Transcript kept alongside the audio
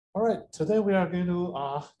All right, today we are going to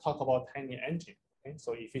talk about TinyEngine, okay?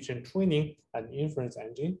 So efficient training and inference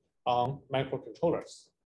engine on microcontrollers.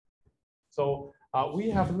 So we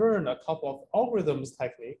have learned a couple of algorithms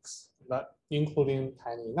techniques that including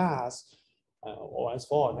TinyNAS,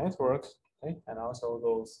 OS4 network, okay? And also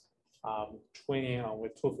those training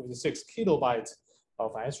with 256 kilobytes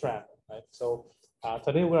of SRAM, right? So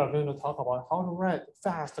today we are going to talk about how to write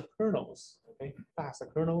fast kernels, okay? Fast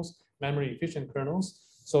kernels, memory efficient kernels,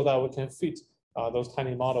 so that we can fit those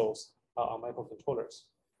tiny models on microcontrollers,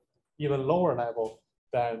 even lower level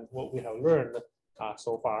than what we have learned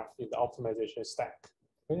so far in the optimization stack.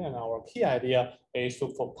 Okay? And our key idea is to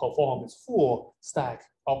perform this full stack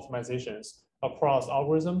optimizations across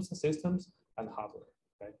algorithms, systems, and hardware.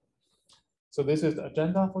 Okay? So this is the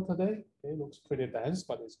agenda for today. It looks pretty dense,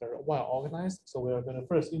 but it's very well organized. So we are going to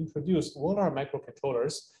first introduce what are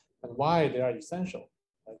microcontrollers and why they are essential.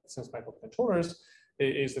 Right? Since microcontrollers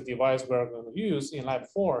is the device we're going to use in Lab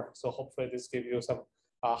 4. So hopefully this gives you some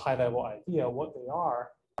high-level idea what they are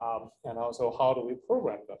and also how do we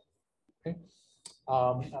program them. Okay.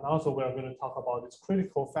 And also we're going to talk about these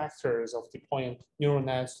critical factors of deploying neural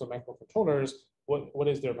nets to microcontrollers. What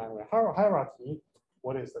is their memory hierarchy?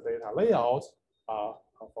 What is the data layout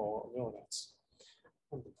for neural nets?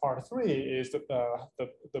 And part 3 is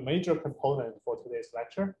the major component for today's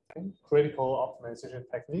lecture, okay? Critical optimization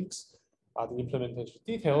techniques, the implementation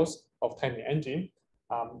details of TinyEngine,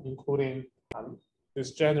 including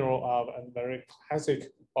this general and very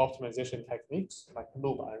classic optimization techniques like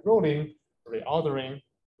loop unrolling, reordering,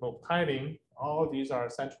 loop tidying. All these are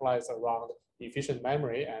centralized around efficient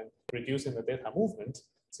memory and reducing the data movement,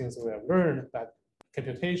 since we have learned that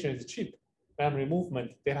computation is cheap, memory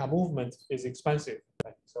movement, data movement is expensive.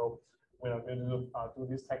 Right? So we are going to do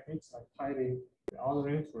these techniques like tidying,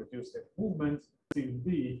 reordering to reduce data movement,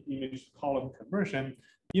 CMD, image column conversion,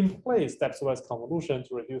 in place stepwise convolution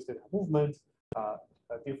to reduce data movement,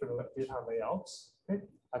 different data layouts, okay?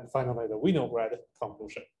 And finally the Winograd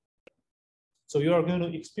convolution. So you are going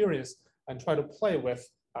to experience and try to play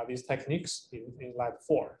with these techniques in Lab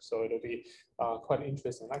 4. So it'll be quite an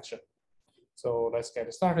interesting lecture. So let's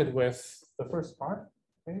get started with the first part.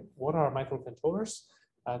 Okay? What are microcontrollers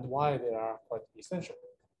and why they are quite essential?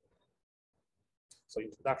 So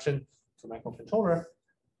introduction to microcontroller.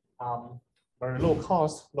 Very low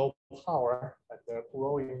cost, low power, and they're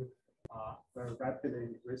growing very rapidly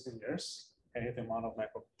in recent years. And the amount of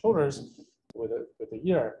microcontrollers with the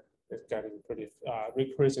year is getting pretty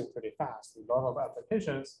increasing pretty fast. A lot of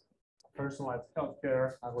applications, personalized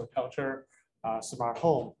healthcare, agriculture, smart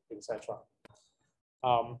home, etc.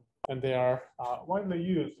 And they are widely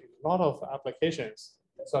used in a lot of applications,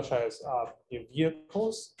 such as in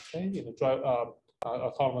vehicles, okay, in the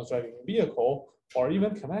autonomous driving vehicle, or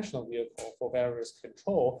even conventional vehicle for various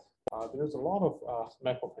control. There's a lot of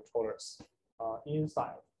microcontrollers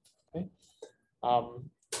inside. Okay?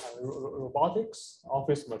 Robotics,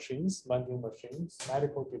 office machines, vending machines,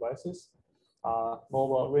 medical devices,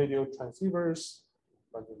 mobile radio transceivers,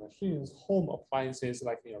 vending machines, home appliances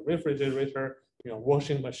like refrigerator,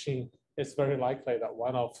 washing machine. It's very likely that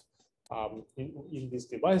one of in these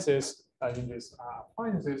devices, in these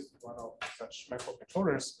appliances, one of such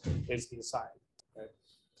microcontrollers is inside. Okay?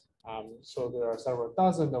 So there are several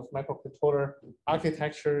dozen of microcontroller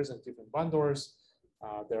architectures and different vendors.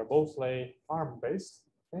 They're mostly ARM-based.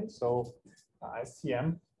 Okay, so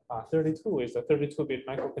STM32 is a 32-bit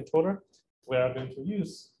microcontroller we are going to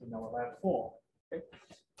use in our Lab 4. Okay?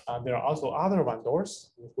 There are also other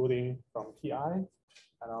vendors, including from TI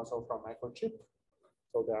and also from Microchip.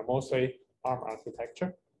 So they are mostly ARM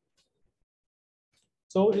architecture.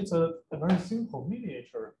 So it's a very simple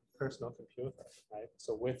miniature personal computer, right?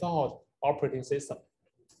 So without operating system.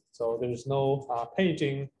 So there's no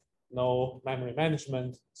paging, no memory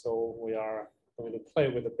management. So we are going to play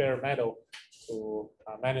with the bare metal to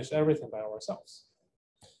manage everything by ourselves.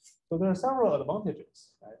 So there are several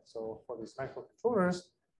advantages, right? So for these microcontrollers,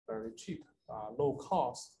 very cheap, low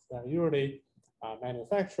cost. They're usually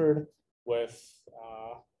manufactured with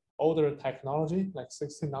older technology like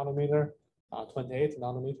 16 nanometer, 28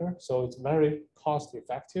 nanometer. So it's very cost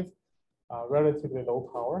effective, relatively low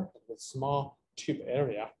power, with small cheap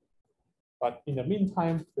area. But in the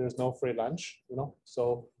meantime, there's no free lunch,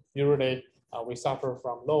 So usually we suffer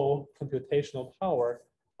from low computational power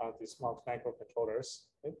on these small microcontrollers,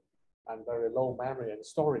 okay? And very low memory and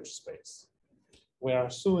storage space. We are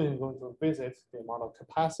soon going to visit the amount of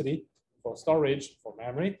capacity for storage, for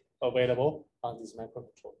memory available on these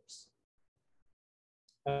microcontrollers.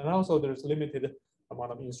 And also there's limited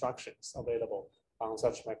amount of instructions available on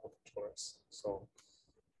such microcontrollers. So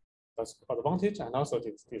That's advantage and also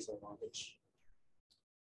disadvantage.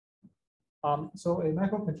 So a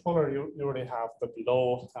microcontroller, you usually have the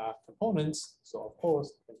below components. So of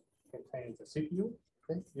course, it contains the CPU.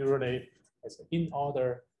 Okay? Usually, it's an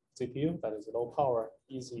in-order CPU that is low power,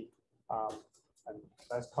 easy, and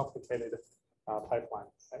less complicated pipeline.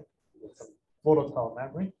 Right? With some volatile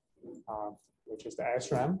memory, which is the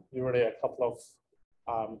SRAM. Usually a couple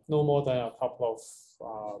of, no more than a couple of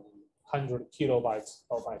 100 kilobytes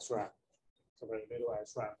of SRAM. So very little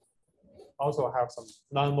SRAM. Also have some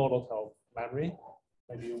non-volatile memory,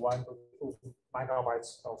 maybe 1 to 2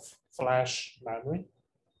 megabytes of flash memory,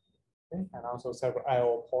 okay? And also several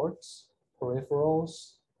I/O ports,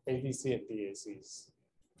 peripherals, ADC and DACs.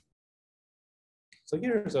 So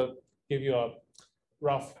here's give you a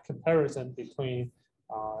rough comparison between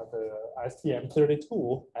the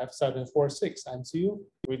STM32 F746 MCU,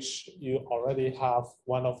 which you already have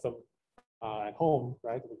one of them at home,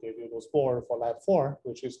 right? We gave you those board for Lab 4,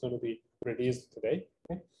 which is going to be released today.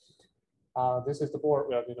 Okay? This is the board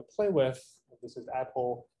we are going to play with. This is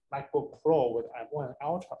Apple MacBook Pro with M1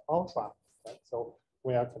 Ultra. Right? So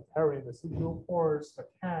we are comparing the CPU cores, the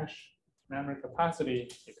cache, memory capacity,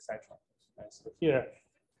 etc. Right? So here,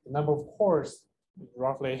 the number of cores is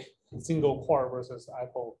roughly single core versus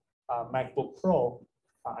Apple MacBook Pro.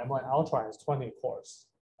 M1 Ultra has 20 cores.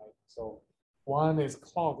 Right? So one is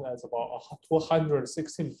clocked as about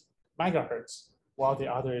 216 megahertz, while the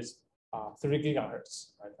other is 3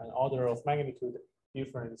 gigahertz, right? An order of magnitude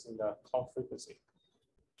difference in the clock frequency.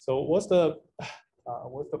 So what's the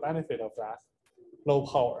benefit of that? Low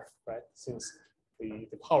power, right? Since the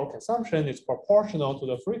power consumption is proportional to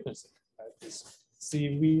the frequency, right? It's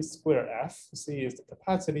CV square F. C is the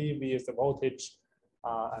capacity, V is the voltage,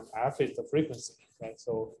 and F is the frequency, right?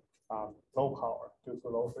 So low power due to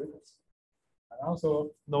low frequency. And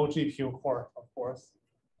also no GPU core, of course.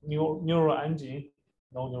 Neural engine,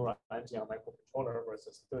 no neural engine on microcontroller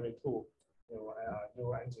versus 32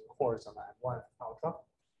 neural engine cores on M1 Ultra.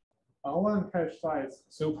 One cache size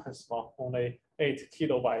super small, only 8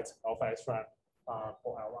 kilobytes of SRAM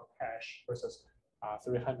for L1 cache versus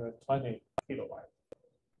 320 kilobytes.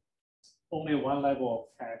 Only one level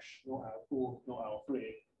of cache, no L2, no L3,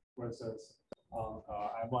 versus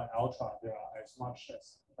M1 Ultra, there are as much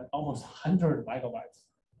as almost 100 megabytes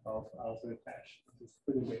of L3 cache, which is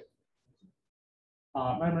pretty big.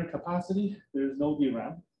 Memory capacity, there's no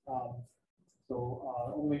DRAM.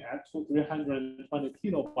 So only up to 320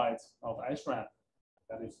 kilobytes of SRAM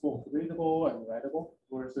that is both readable and writable,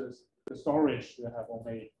 versus the storage, you have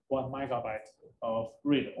only 1 megabyte of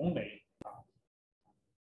read-only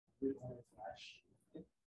flash.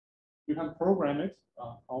 You can program it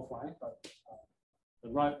offline, but the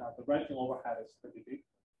writing overhead is pretty big,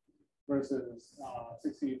 versus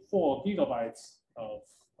 64 gigabytes of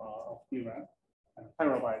DRAM and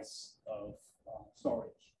terabytes of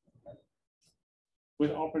storage. Okay?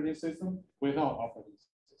 With operating system, without operating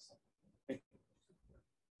system. Okay?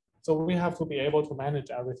 So we have to be able to manage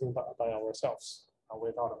everything by ourselves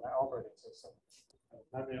without an operating system.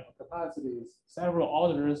 Memory capacity is several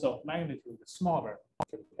orders of magnitude smaller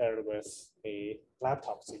compared with a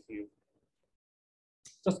laptop CPU.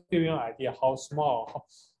 Just to give you an idea how small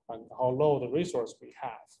and how low the resource we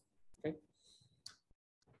have. Okay.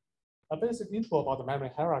 A basic intro about the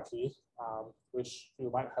memory hierarchy, which you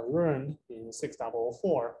might have learned in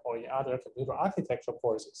 6004 or in other computer architecture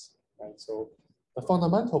courses. Right? So the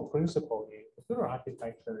fundamental principle in computer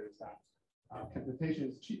architecture is that computation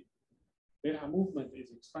is cheap. Data movement is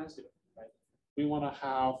expensive. Right? We want to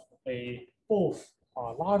have both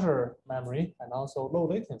larger memory and also low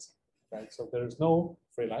latency. Right? So there's no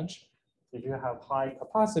free lunch. If you have high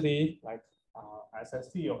capacity, like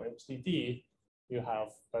SSD or HDD, you have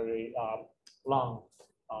very long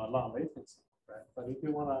latency. Right? But if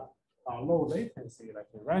you want a low latency, like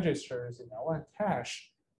in registers in L1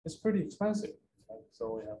 cache, it's pretty expensive. Right?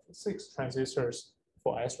 So we have 6 transistors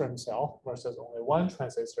for SRAM cell versus only 1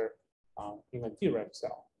 transistor in a DRAM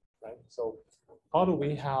cell. Right? So how do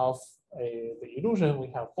we have the illusion? We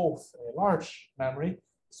have both a large memory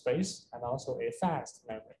space and also a fast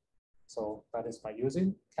memory. So that is by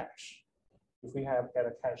using cache. If we get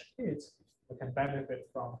a cache kit, we can benefit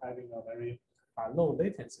from having a very low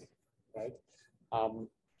latency, right?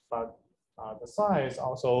 But the size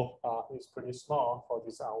also is pretty small for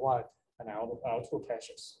this L1 and L2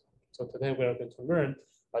 caches. So today we are going to learn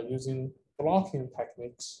by using blocking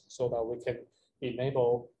techniques so that we can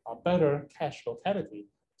enable a better cache locality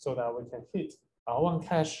so that we can hit L1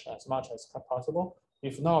 cache as much as possible,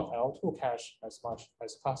 if not L2 cache as much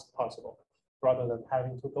as possible, rather than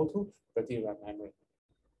having to go to the DRAM memory.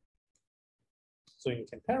 So in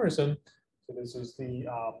comparison, so this is the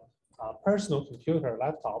personal computer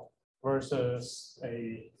laptop versus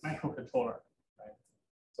a microcontroller, right?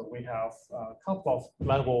 So we have a couple of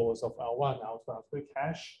levels of L1, L2, L3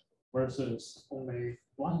 cache versus only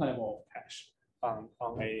one level of cache on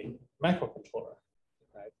a microcontroller,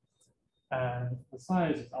 right? And the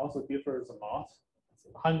size also differs a lot.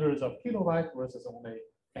 It's hundreds of kilobytes versus only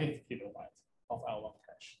 8 kilobytes of L1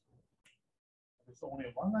 cache. It's only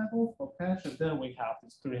one level of cache, and then we have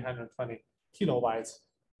this 320 kilobytes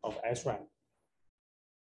of SRAM,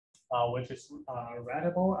 which is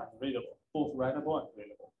writable and readable, both writable and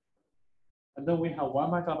readable. And then we have 1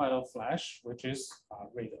 megabyte of flash, which is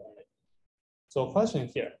read only. So question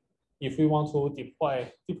here, if we want to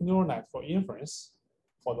deploy deep neural net for inference,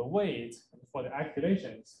 for the weight, and for the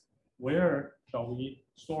activations, where shall we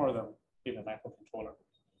store them in the microcontroller?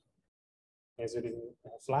 Is it in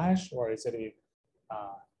flash or is it in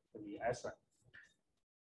the SRAM?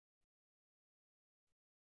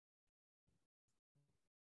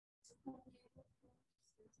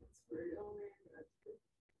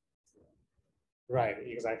 Right,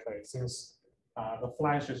 exactly. Since the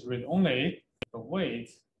flash is read only, the weight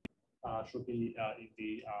should be in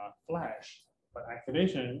the flash, but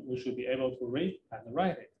activation, we should be able to read and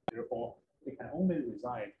write it. Therefore, it can only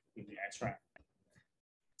reside in the SRAM.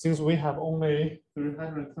 Since we have only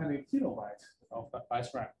 320 kilobytes of the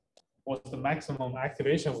SRAM, what's the maximum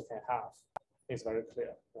activation we can have? It's very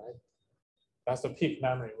clear, right? That's the peak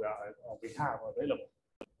memory we have available.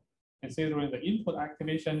 Considering the input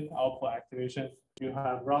activation, output activation, you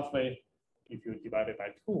have roughly, if you divide it by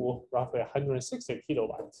 2, roughly 160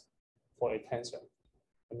 kilobytes for a tensor.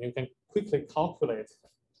 And you can quickly calculate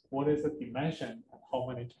what is the dimension and how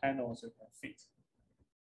many channels you can fit.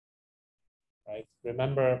 Right?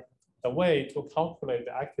 Remember, the way to calculate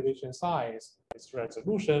the activation size is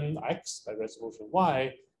resolution X by resolution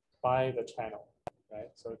Y by the channel. Right?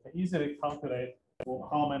 So you can easily calculate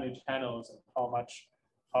how many channels and how much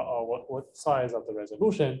what size of the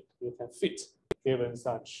resolution you can fit given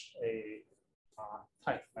such a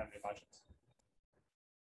tight memory budget.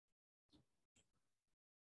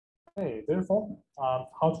 Okay, therefore,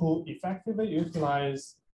 how to effectively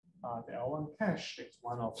utilize the L1 cache is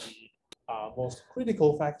one of the most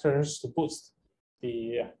critical factors to boost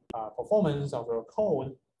the performance of your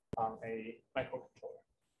code on a microcontroller.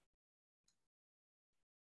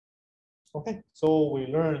 Okay, so we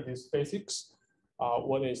learned these basics.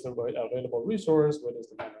 What is the available resource? What is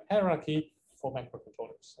the memory hierarchy for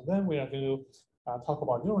microcontrollers? And then we are going to talk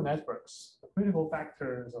about neural networks, the critical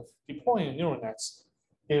factors of deploying neural nets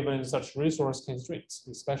given such resource constraints,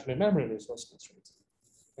 especially memory resource constraints.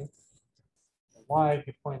 Okay. Why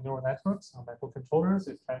deploying neural networks on microcontrollers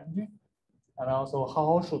is challenging, and also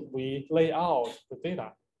how should we lay out the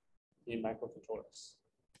data in microcontrollers.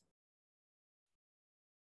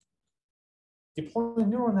 Deploying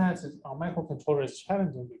neural nets on microcontrollers is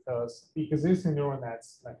challenging because the existing neural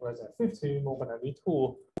nets like Resident 50, MobileNet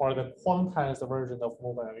V2, or the quantized version of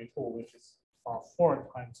MobileNet V2, which is 4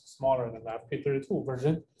 times smaller than the FP32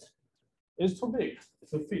 version, is too big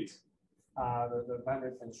to fit the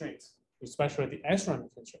memory constraints, especially the SRAM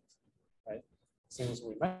constraint. Right? Since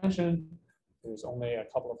we mentioned there's only a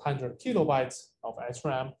couple of 100 kilobytes of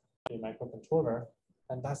SRAM in microcontroller,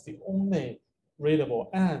 and that's the only readable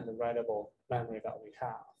and writable memory that we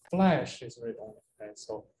have. Flash is read only, right?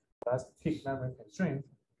 So that's the peak memory constraint.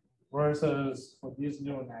 Versus for these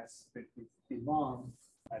neural nets, they demand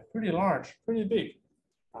a pretty large, pretty big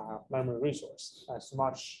memory resource, as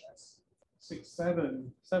much as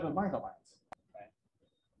 7 megabytes. Right?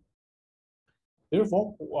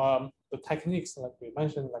 Therefore, the techniques like we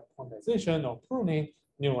mentioned, like quantization or pruning,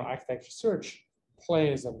 neural architecture search,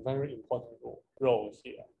 plays a very important role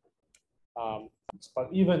here. But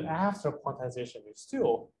even after quantization, it's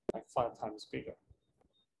still like 5 times bigger.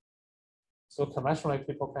 So conventionally,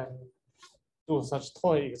 people can do such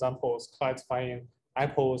toy examples, classifying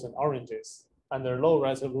apples and oranges under low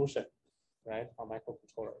resolution, right, on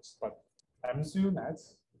microcontrollers. But MCU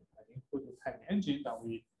nets, including TinyEngine that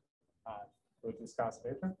we will discuss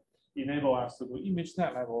later, enable us to do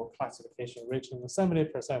ImageNet level classification, reaching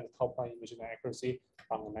 70% top-line ImageNet accuracy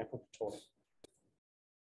on the microcontroller.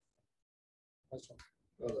 Question.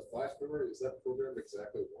 The flash memory, is that programmed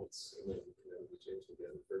exactly once and then be changed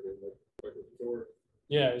again for the microcontroller?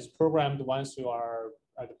 Yeah, it's programmed once you are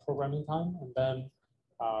at the programming time, and then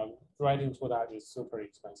writing to that is super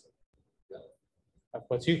expensive. Yeah.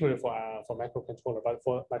 Particularly for microcontroller, but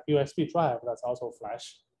for like USB drive, that's also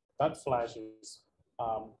flash. That flash is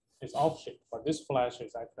off chip, but this flash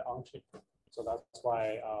is actually on chip. So that's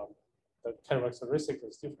why the characteristic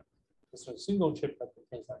is different. It's a single chip that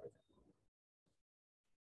contains everything.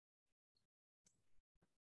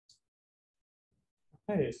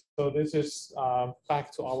 Okay, so this is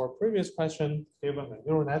back to our previous question. Given a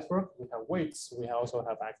neural network, we have weights, we also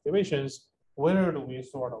have activations. Where do we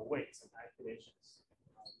store the weights and activations?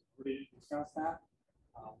 We discussed that.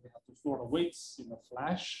 We have to store the weights in the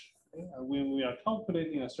flash. Okay? When we are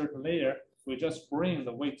calculating a certain layer, we just bring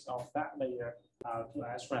the weights of that layer to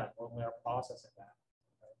SRAM when we are processing that.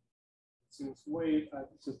 Okay? Since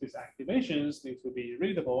these activations need to be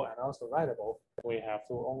readable and also writable, we can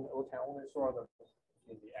only store them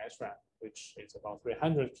in the SRAM, which is about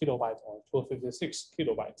 300 kilobytes or 256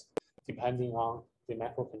 kilobytes, depending on the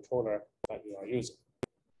microcontroller that you are using.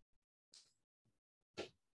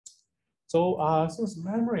 So since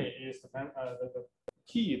memory is the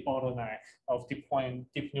key bottleneck of deploying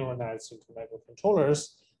deep neural nets into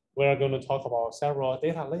microcontrollers, we are going to talk about several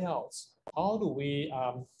data layouts. How do we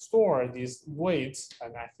store these weights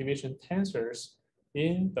and activation tensors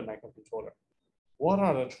in the microcontroller? What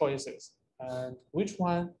are the choices? And which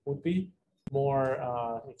one would be more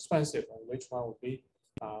expensive and which one would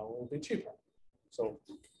be cheaper? So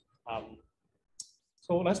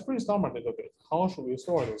let's brainstorm a little bit. How should we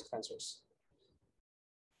store those tensors?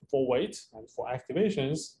 For weight and for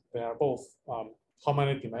activations, they are both how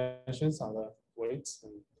many dimensions are the weights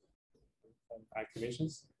and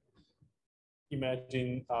activations.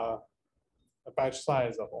 Imagine a batch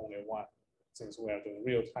size of only one, since we are doing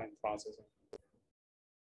real-time processing.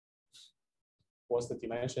 What's the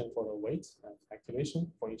dimension for the weight and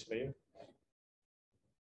activation for each layer?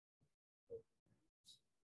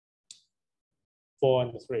 4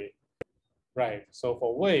 and 3. Right. So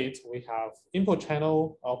for weight, we have input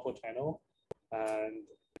channel, output channel, and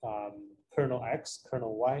kernel X,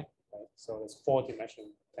 kernel Y. Right? So it's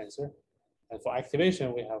 4-dimension tensor. And for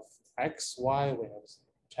activation, we have X, Y, we have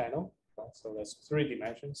channel. Right? So that's 3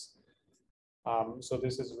 dimensions. So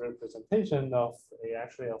this is a representation of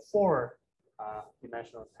actually a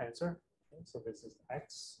 4-dimensional tensor. Okay? So this is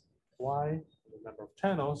X, Y, the number of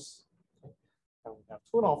channels. Okay? And we have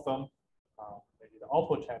 2 of them. Maybe the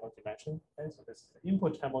output channel dimension. Okay? So this is the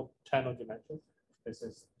input channel dimension. This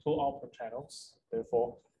is 2 output channels.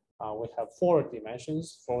 Therefore, we have 4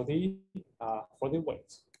 dimensions for the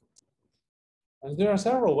weight. And there are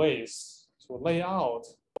several ways to lay out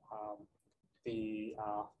the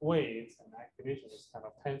weights and activation of kind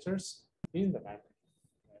of tensors in the memory.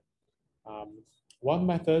 Okay? One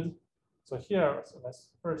method. So here, let's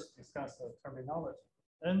first discuss the terminology.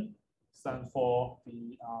 N stands for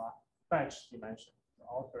the batch dimension, the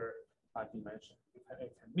outer dimension.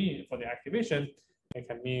 It can mean, for the activation, it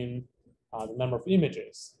can mean the number of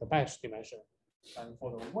images, the batch dimension. And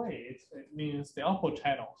for the weight, it means the output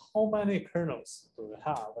channel. How many kernels do you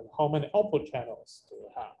have and how many output channels do you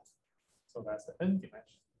have? So that's the N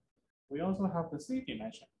dimension. We also have the C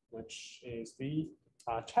dimension, which is the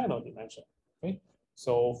channel dimension. Okay?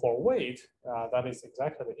 So for weight, that is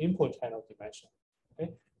exactly the input channel dimension.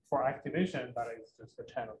 Okay? For activation, that is just the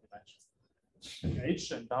channel dimension.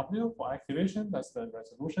 H and W for activation, that's the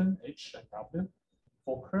resolution, H and W.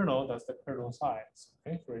 For kernel, that's the kernel size,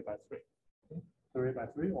 okay, 3 by 3. Okay? 3 by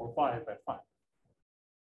 3 or 5 by 5.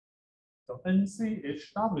 So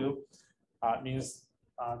NCHW means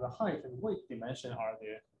the height and weight dimension are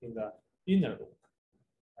there in the inner loop.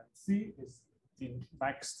 And C is the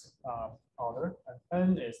next order,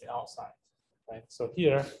 and N is the outside. Right? So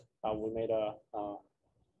here we made a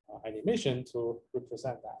animation to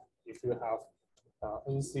represent that. If you have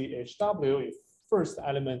NCHW, if first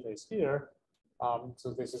element is here,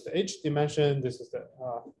 so this is the H dimension, this is the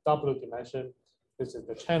W dimension, this is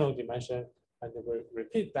the channel dimension, and if we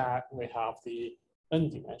repeat that, we have the N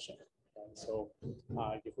dimension. And so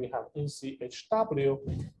if we have NCHW,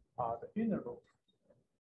 the inner loop,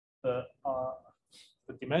 the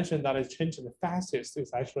dimension that is changing the fastest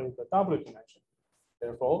is actually the W dimension.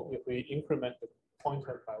 Therefore, if we increment the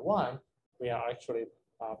pointer by 1, we are actually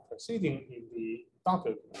proceeding in the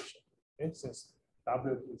W dimension, okay? Since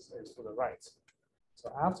W is to the right.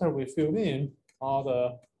 So after we fill in all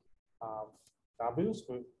the W's,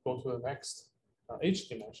 we go to the next H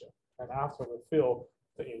dimension. And after we fill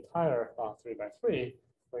the entire 3 by 3,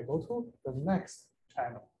 we go to the next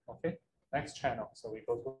channel, okay? Next channel. So we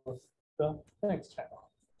go to the next channel,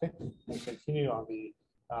 okay? And continue on the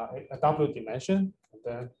W dimension, and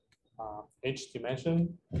then H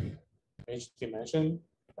dimension,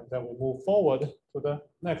 and then we move forward to the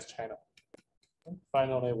next channel. Okay?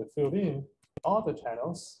 Finally, we fill in all the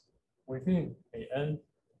channels within a N,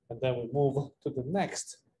 and then we move to the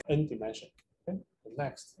next N dimension, okay? The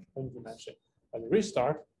next N dimension, and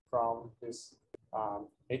restart from this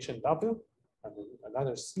H and W, and then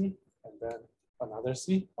another C, and then another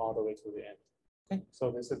C all the way to the end. Okay,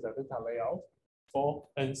 so this is the data layout for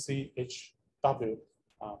NCHW,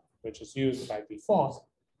 which is used by default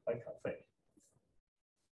by Caffe.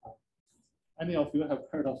 Any of you have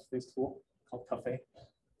heard of this tool called Caffe?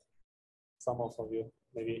 Some of you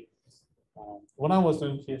maybe. When I was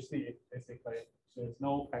doing PhD, basically there's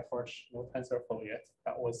no PyTorch, no TensorFlow yet.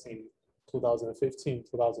 That was in 2015,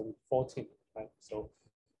 2014, right? So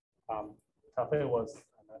Caffe was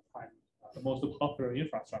at that time the most popular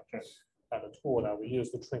infrastructure and the tool that we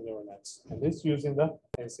use to train neural nets. And this using the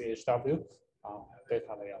NCHW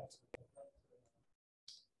data layout.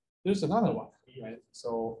 There's another one, right?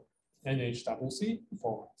 So NHWC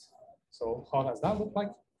format. So how does that look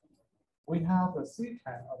like? We have the C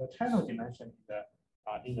channel, the channel dimension in the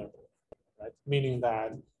inner book, right? Meaning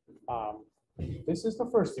that this is the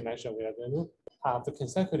first dimension we are going to have the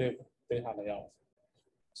consecutive data layout.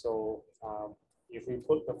 So if we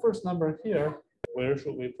put the first number here, where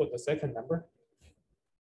should we put the second number?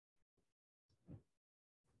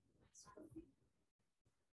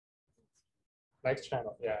 Next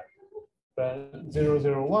channel, yeah. Then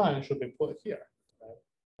 001 should be put here, right?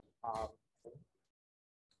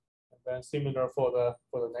 And then similar for the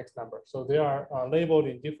next number. So they are labeled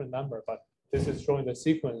in different number, but this is showing the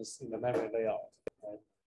sequence in the memory layout, right?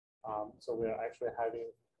 So we are actually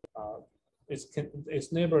having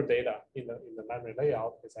its neighbor data in the memory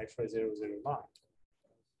layout is actually 009.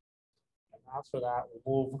 And after that, we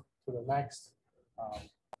move to the next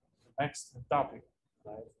W,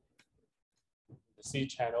 right? The C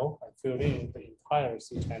channel and fill in the entire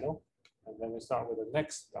C channel, and then we start with the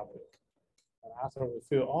next W. And after we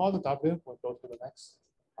fill all the W, we'll go to the next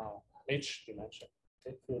H dimension.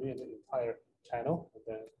 Okay, fill in the entire channel, and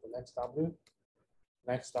then the next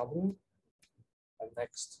W, and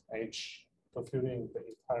next H to fill in the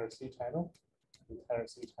entire C channel,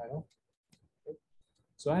 Okay.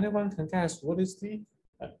 So anyone can guess what is the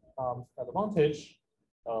advantage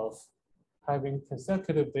of having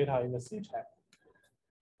consecutive data in the C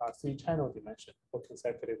channel dimension for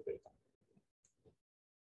consecutive data?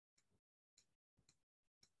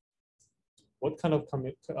 What kind of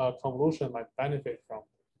convolution might benefit from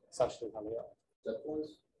such data layout?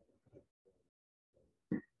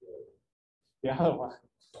 The other one,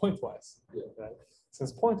 pointwise. Yeah. Right?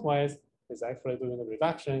 Since pointwise is actually doing a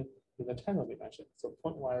reduction in the channel dimension. So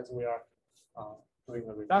pointwise, we are doing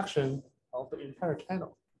a reduction of the entire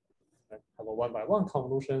channel. Right? Have a one-by-one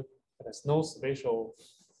convolution that has no spatial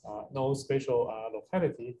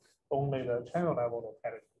locality, only the channel level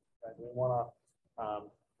locality. Right? We want to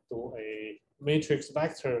do a matrix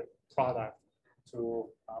vector product to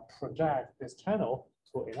project this channel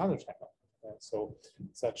to another channel. Right? So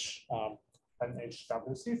such an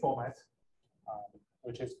HWC format,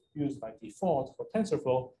 which is used by default for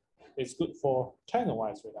TensorFlow, is good for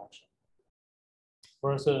channel-wise reduction.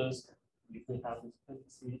 Versus if we have this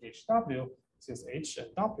NCHW, since H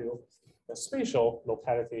and W, the spatial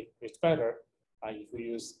locality is better if we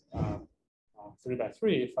use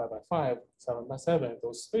 3x3, 5x5, 7x7,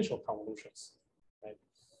 those spatial convolutions. Right?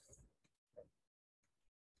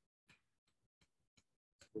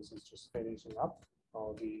 This is just finishing up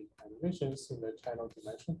all the animations in the channel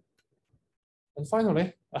dimension. And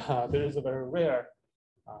finally, there is a very rare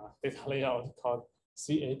data layout called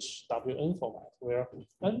CHWN format, where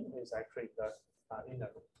N is actually the inner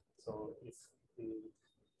loop. So if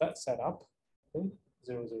that setup, okay,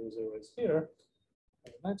 000 is here,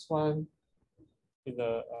 and the next one in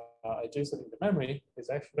the adjacent in the memory is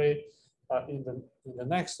actually in the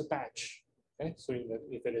next batch. Okay, so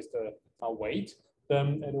if it is the weight,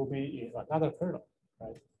 then it will be in another kernel,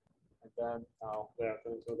 right? And then we are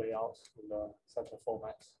going to lay out in such a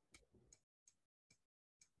format,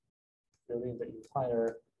 filling the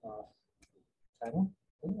entire channel,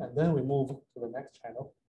 okay? And then we move to the next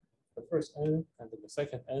channel, the first N and then the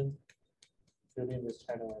second N, filling this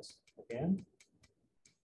channel as again.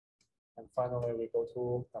 And finally, we go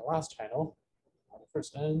to the last channel, the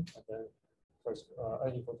first N, and then first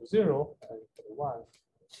N equal to 0, N equal to 1,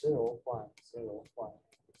 0, 1, 0, 1,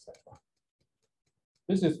 etc.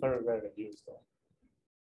 This is very rarely used though.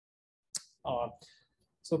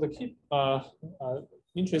 So the key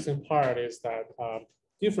interesting part is that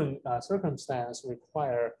different circumstances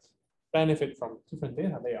require benefit from different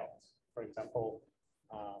data layouts. For example,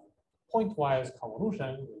 pointwise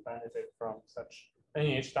convolution will benefit from such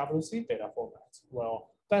NHWC data formats.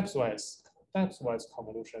 Well, depth-wise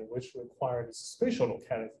convolution, which requires spatial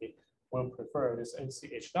locality, will prefer this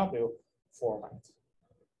NCHW format.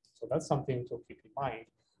 So that's something to keep in mind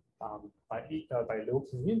by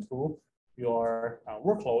looking into your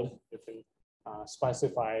workload, you can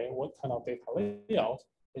specify what kind of data layout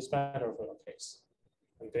is better for your case.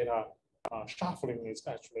 And data shuffling is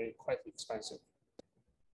actually quite expensive.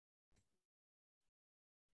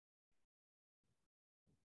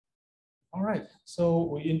 All right, so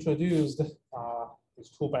we introduced these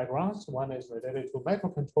two backgrounds. One is related to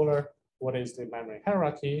microcontroller, what is the memory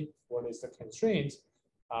hierarchy, what is the constraint,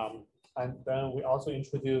 and then we also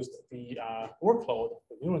introduced the workload,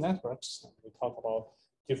 the neural networks. We talk about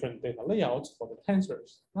different data layouts for the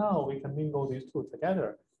tensors. Now we can mingle these two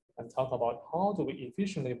together and talk about how do we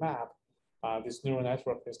efficiently map this neural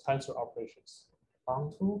network, these tensor operations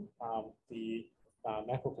onto the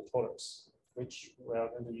microcontrollers, which we are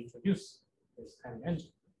going to introduce this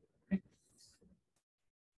TinyEngine. Okay.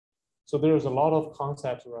 So there's a lot of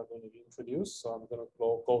concepts we're going to introduce. So I'm going to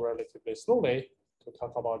go relatively slowly to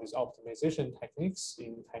talk about these optimization techniques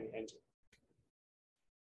in TinyEngine.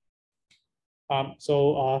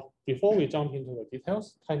 Before we jump into the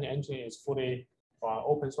details, TinyEngine is fully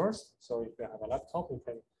open source. So if you have a laptop, you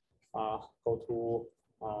can go to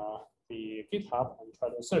the GitHub and try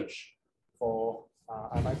to search for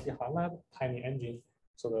MIT High Lab TinyEngine.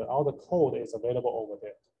 So that all the code is available over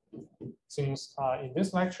there. Since in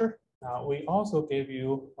this lecture, we also gave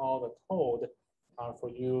you all the code for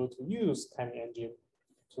you to use TinyEngine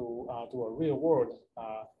to do a real world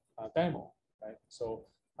demo, right? So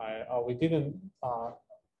we didn't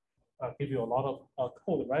give you a lot of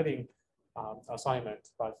code writing assignment,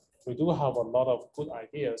 but we do have a lot of good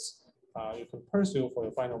ideas you can pursue for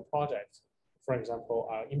your final project. For example,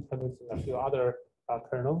 implementing a few other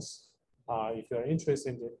kernels. If you're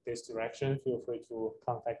interested in this direction, feel free to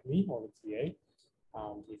contact me or the TA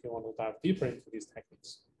if you want to dive deeper into these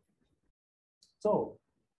techniques. So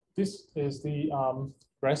this is the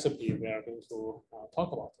recipe we are going to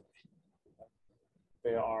talk about today.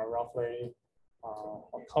 There are roughly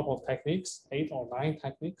a couple of techniques, 8 or 9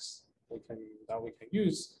 techniques that we can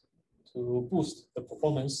use to boost the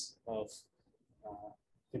performance of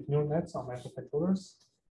deep neural nets on microcontrollers.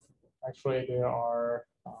 Actually, there are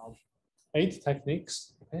 8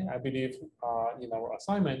 techniques. Okay, I believe in our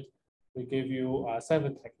assignment we gave you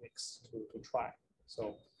 7 techniques to try.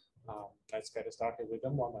 So let's get started with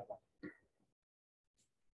them one by one.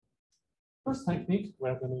 First technique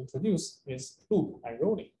we're going to introduce is loop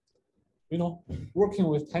unrolling. You know, working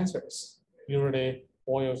with tensors usually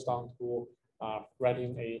boils down to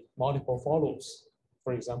writing a multiple for loops.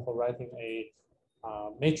 For example, writing a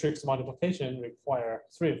matrix multiplication require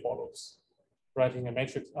 3 for loops. Writing a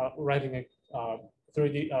matrix, writing a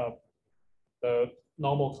 3D, the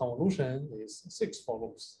normal convolution is 6 for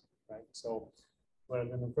loops, right? So we're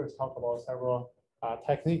going to first talk about several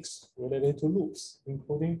techniques related to loops,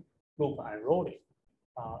 including loop unrolling,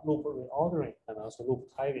 loop reordering, and also loop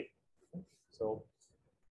tidying. Okay? So,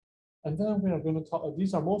 and then we are going to talk,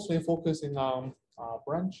 these are mostly focusing on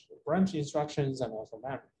branch instructions and also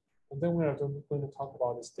memory. And then we are going to talk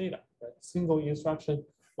about this data, right? Single instruction,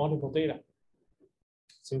 multiple data.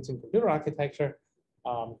 Since in computer architecture,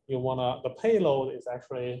 the payload is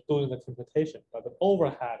actually doing the computation, but the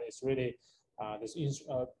overhead is really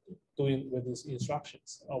doing with these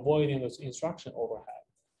instructions, avoiding this instruction overhead.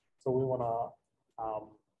 So we want to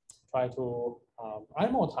try to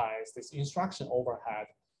amortize this instruction overhead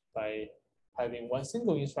by having one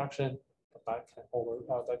single instruction that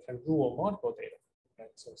can rule multiple data. Okay?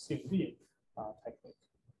 So CMD technique.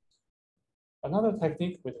 Another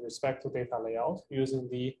technique with respect to data layout using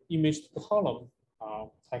the image to column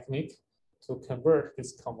technique to convert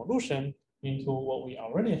this convolution into what we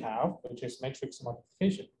already have, which is matrix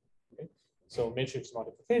multiplication. Okay? So matrix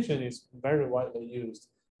multiplication is very widely used,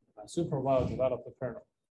 super well developed kernel.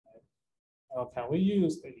 Right? Can we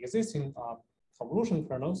use the existing convolution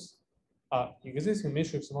kernels, existing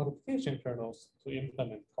matrix multiplication kernels to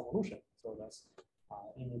implement convolution? So that's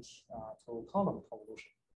image to column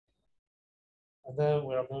convolution. And then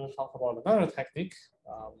we are going to talk about another technique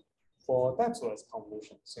for depth-wise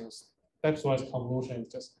convolution, since depth-wise convolution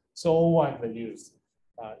is just so widely used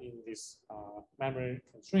in this memory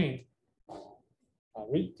constraint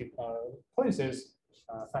places,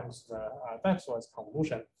 thanks to the depth-wise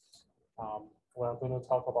convolution. We are going to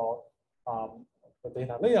talk about the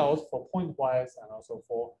data layout for point-wise and also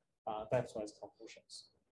for depth-wise convolutions.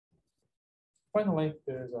 Finally,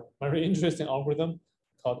 there is a very interesting algorithm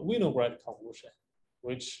called Winograd convolution,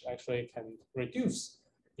 which actually can reduce,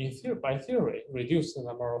 by theory, reduce the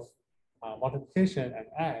number of multiplication and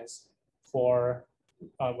adds for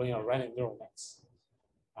when you're running neural nets.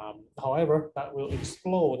 However, that will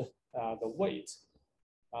explode the weight,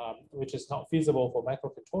 which is not feasible for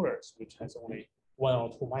microcontrollers, which has only 1 or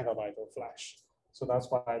 2 megabytes of flash. So that's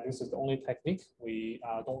why this is the only technique we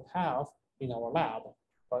don't have in our lab.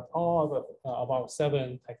 But all the about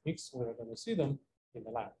 7 techniques, we're going to see them in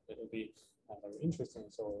the lab. It will be very interesting.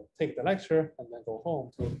 So take the lecture and then go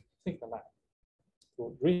home to take the lab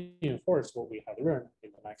to reinforce what we have learned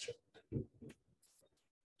in the lecture.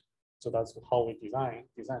 So that's how we design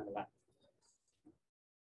the lab.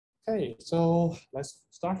 Okay, so let's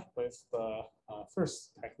start with the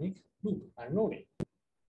first technique, loop unrolling.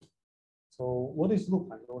 So what is loop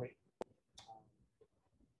unrolling?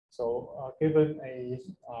 So given a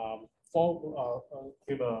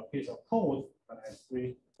give a piece of code that has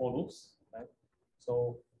 3 for loops, right?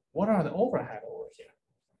 So what are the overhead over here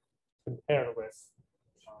compared with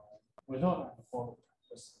without a for loop,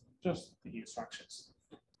 just the instructions?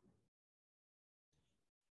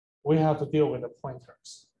 We have to deal with the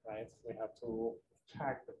pointers, right? We have to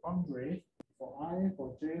check the boundary for I,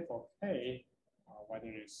 for j, for k, whether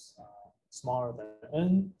it's smaller than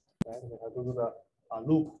n, right? We have to do the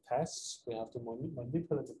loop tests. We have to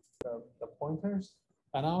manipulate the pointers,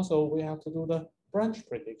 and also we have to do the branch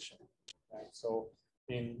prediction, right? So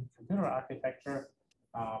in computer architecture,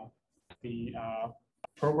 the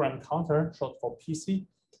program counter, short for PC,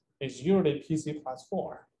 is usually PC plus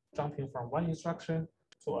 4, jumping from one instruction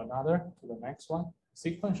to another, to the next one,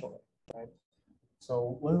 sequentially, right?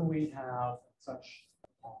 So when we have such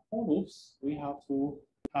for loops, we have to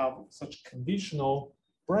have such conditional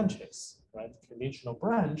branches, right? Conditional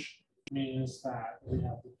branch means that we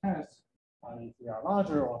have to test if we are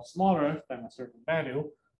larger or smaller than a certain value.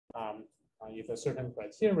 If a certain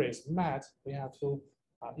criteria is met, we have to,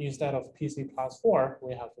 instead of PC plus 4,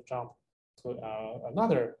 we have to jump to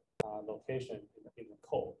another location in the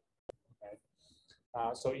code.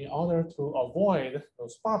 So in order to avoid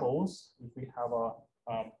those bubbles, if we have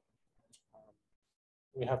a,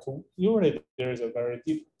 we have to, usually there is a very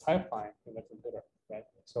deep pipeline in the computer, right?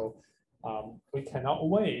 So we cannot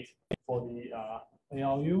wait for the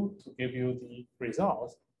ALU to give you the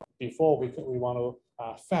results before we want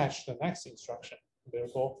to fetch the next instruction.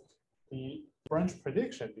 Therefore, the branch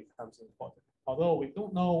prediction becomes important. Although we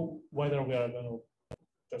don't know whether we are going to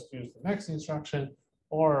just use the next instruction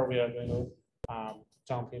or we are going to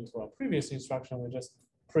jump into a previous instruction, we just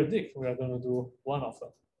predict we are going to do one of them.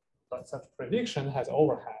 But such prediction has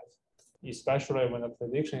overhead, especially when the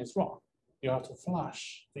prediction is wrong. You have to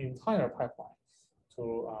flush the entire pipeline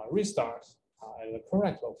to restart at the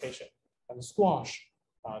correct location and squash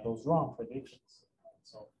those wrong predictions.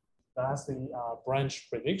 So that's the branch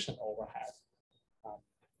prediction overhead.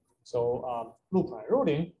 So loop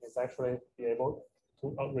unrolling is actually be able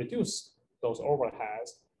to reduce those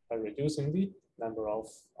overheads by reducing the number of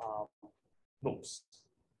loops.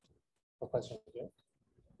 A question here?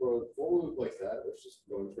 For a loop like that, it's just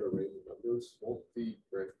going through a range of numbers. Won't the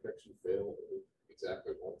branch prediction fail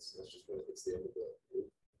exactly once? That's just when it hits the end of the loop.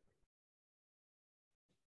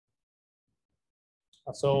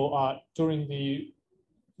 So during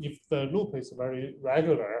if the loop is very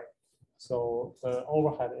regular, so the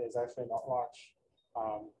overhead is actually not large.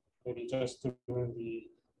 Maybe just during the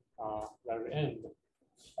very end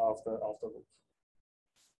of the loop.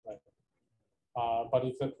 Right. But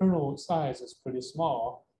if the kernel size is pretty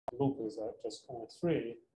small, the loop is just only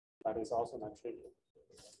 3, that is also not trivial.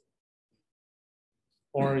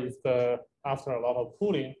 Or if after a lot of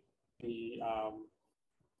pooling, the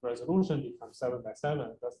resolution becomes 7 by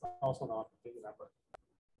 7, that's also not a big number.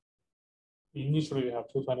 Initially, you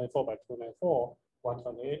have 224 by 294,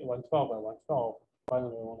 128, 112 by 112,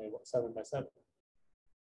 finally only 7 by 7.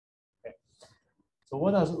 Okay. So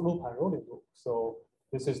what does loop unrolling do? So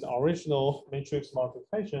this is the original matrix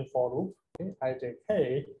multiplication for loop. Okay?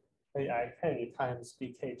 ijk, aik times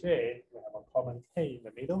bkj. We have a common k in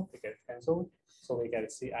the middle. We get cancelled, so we get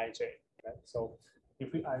cij. Right? So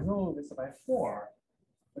if we unroll this by 4,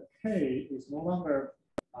 the k is no longer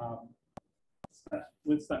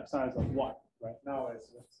with step size of 1. Right now it's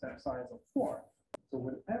with step size of 4. So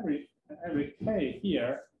with every k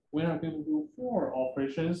here, we are going to do 4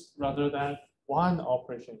 operations rather than 1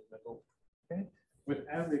 operation in the loop. Okay. With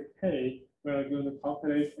every k, we are going to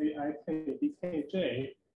calculate aik,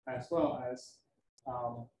 bkj, as well as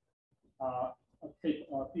k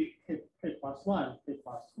plus 1, k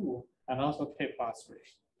plus 2, and also k plus 3.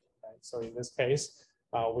 Right? So in this case,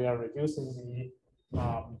 we are reducing the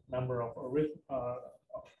number of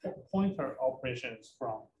pointer operations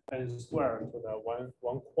from n squared to the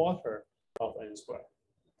one quarter of n squared.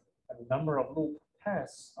 And the number of loop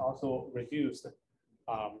tests also reduced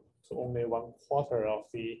to only 1/4 of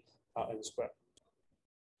the n squared.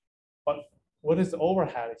 But what is the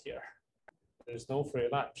overhead here? There's no free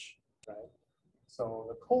lunch, right? So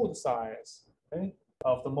the code size, okay,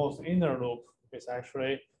 of the most inner loop is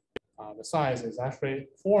actually, the size is actually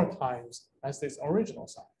 4 times as its original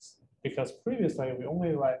size. Because previously we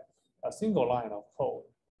only write a single line of code.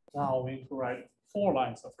 Now we need to write 4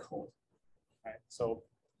 lines of code. Right? So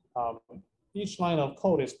each line of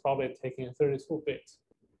code is probably taking 32 bits.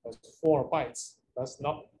 That's 4 bytes. That's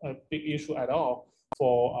not a big issue at all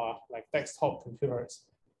for like desktop computers.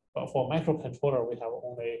 But for microcontroller, we have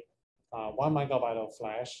only 1 megabyte of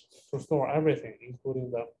flash to store everything, including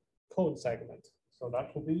the code segment. So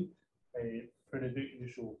that could be a pretty big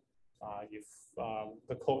issue if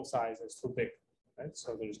the code size is too big. Right?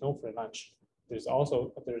 So there's no free lunch. There's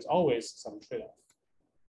always some trade-off.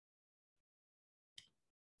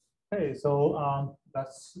 Okay, so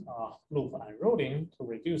that's loop unrolling to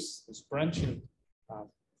reduce this branching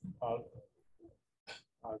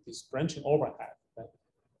overhead. Okay?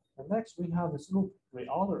 And next we have this loop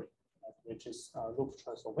reordering, which is a loop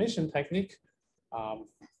transformation technique,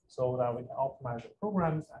 so that we can optimize the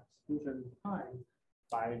program's execution time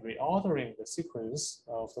by reordering the sequence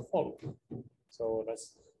of the for loop. So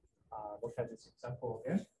let's look at this example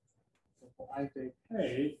again. So for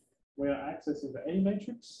ijk, we are accessing the A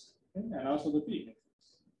matrix, okay, and also the B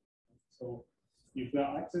matrix. So if we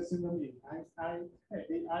are accessing them in aik and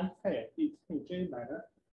ej manner,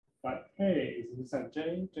 but K is inside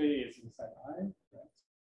J, J is inside I, right?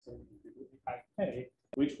 So if you look at ik,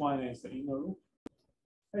 which one is the inner loop?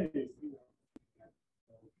 K is inner.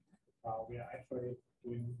 So, we are actually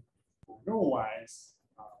doing row-wise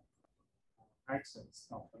access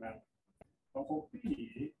of the memory. But for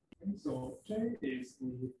B, okay, so J is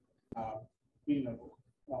the inner loop.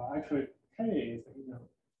 Actually, K is the inner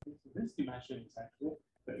loop. So this dimension is actually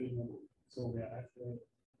the inner loop. So we are actually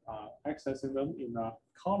accessing them in a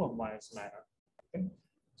column-wise manner. Okay?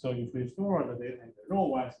 So if we store the data in the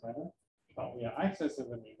row-wise manner, we are accessing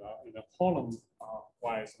them in a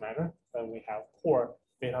column-wise manner, then we have poor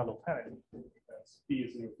data locality because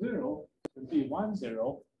B00 and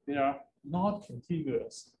B10, they are not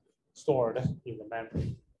contiguous stored in the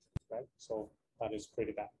memory, right? So that is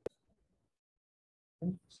pretty bad.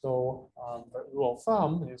 Okay. So the rule of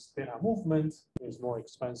thumb is data movement is more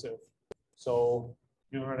expensive. So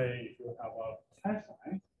usually if you have a cache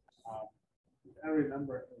line, every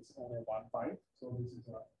number is only 1 byte. So this is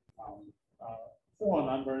a 4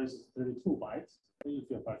 numbers is 32 bytes. If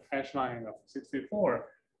you have a cache line of 64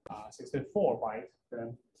 bytes,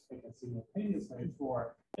 then you can simultaneously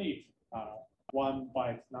store 8 1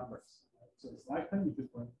 byte numbers. So it's likely if you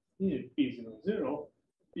put in B00,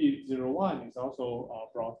 B01 is also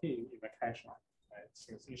brought in the cache line. Right?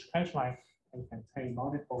 Since each cache line can contain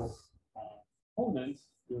multiple components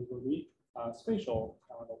due to the spatial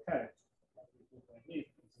locality. If you put in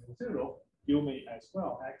B00, you may as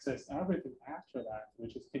well access everything after that,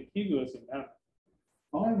 which is contiguous in memory.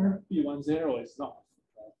 However, B10 is not.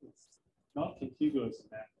 Right? It's not contiguous in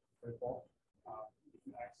memory. Therefore, if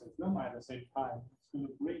you access them at the same time, it's going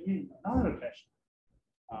to bring in another cache,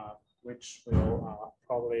 which will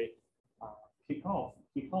probably kick off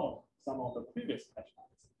some of the previous cache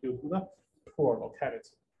lines due to the poor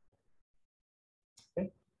locality.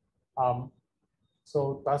 Okay,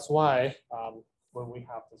 so that's why when we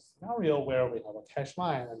have this scenario where we have a cache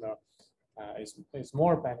line and it's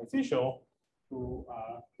more beneficial to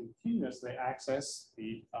continuously access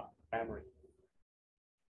the memory.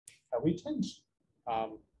 We change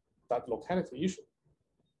that locality issue.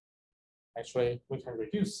 Actually, we can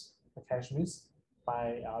reduce the cache miss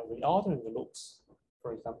by reordering the loops.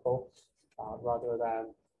 For example, rather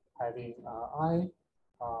than having I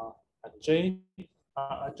and J,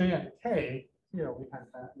 J and K, here we can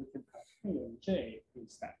have K and J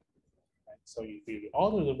instead. Right? So if we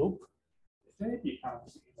reorder the loop, J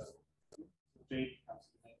becomes inner loop, J becomes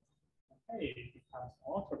inner loop, K becomes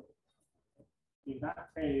outer loop. In that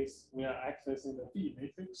case, we are accessing the B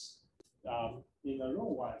matrix in a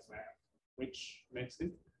row-wise manner, which makes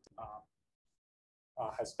it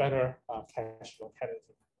has better cache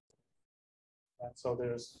locality. And so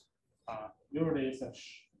there's usually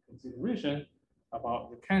such consideration about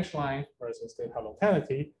the cache line versus data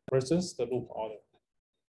locality versus the loop order.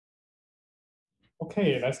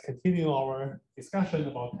 Okay, let's continue our discussion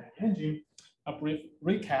about TinyEngine. A brief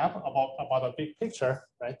recap about the big picture,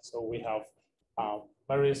 right? So we have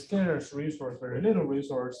very scarce resource, very little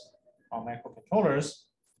resource on microcontrollers.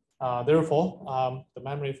 Therefore, the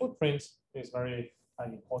memory footprint is very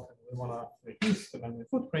important. We want to reduce the memory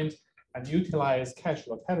footprint and utilize cache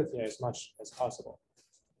locality as much as possible.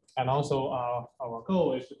 And also, our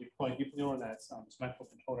goal is to deploy deep neural nets on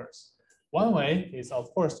microcontrollers. One way is,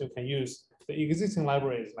 of course, you can use the existing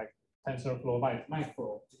libraries like TensorFlow Lite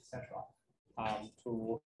Micro, etc.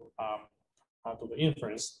 To do the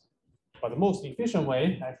inference. But the most efficient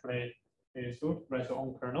way actually is to write your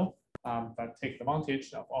own kernel that take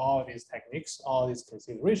advantage of all these techniques, all these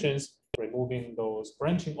considerations, removing those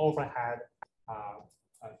branching overhead,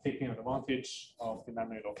 taking advantage of the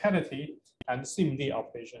memory locality and SIMD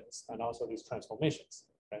operations, and also these transformations.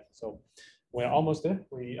 Right? So we're almost there.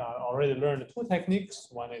 We already learned two techniques.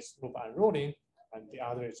 One is loop unrolling, and the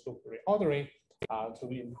other is loop reordering to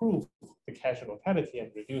improve the cache locality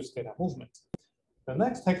and reduce data movement. The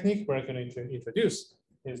next technique we're going to introduce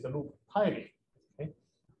is the loop tiling. Okay?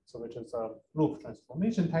 So which is loop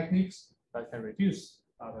transformation techniques that can reduce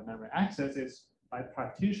the memory accesses by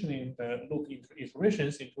partitioning the loop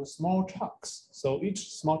iterations into small chunks. So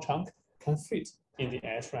each small chunk can fit in the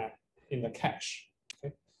SRAM in the cache.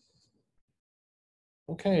 Okay,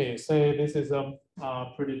 okay, say this is a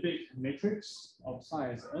pretty big matrix of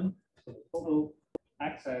size n. So the total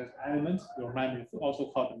access element, your memory,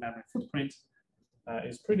 also called the memory footprint,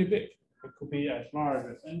 is pretty big. It could be as large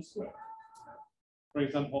as n squared. For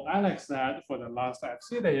example, Alex said for the last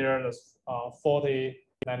FC layer, that's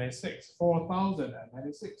 4096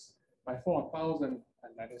 by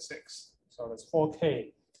 4096. So that's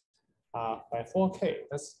 4K by 4K.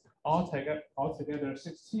 That's altogether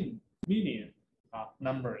 16 million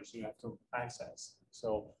numbers you have to access.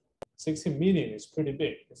 So 16 million is pretty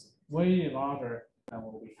big. It's way larger than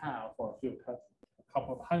what we have for a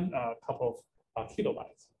couple of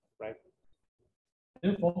kilobytes, right?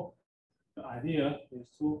 Therefore, the idea is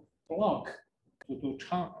to block, to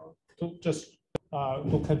just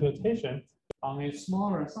do computation on a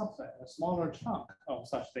smaller subset, a smaller chunk of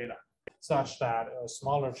such data, such that a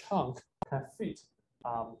smaller chunk can fit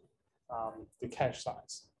the cache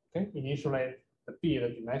size. Okay, initially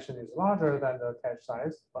the dimension is larger than the cache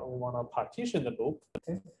size, but we want to partition the loop.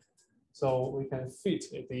 Okay, so we can fit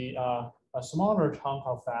the a smaller chunk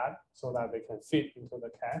of that so that they can fit into the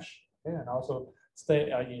cache. Okay, and also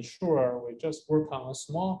ensure we just work on a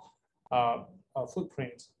small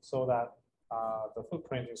footprint so that the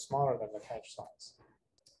footprint is smaller than the cache size.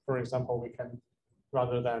 For example, we can,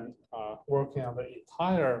 rather than working on the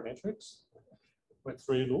entire matrix with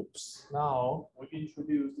 3 loops, now we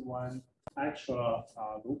introduce one extra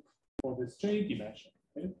loop for this J dimension.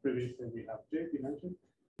 Okay? Previously we have J dimension.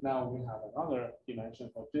 Now we have another dimension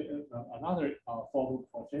for J, another for loop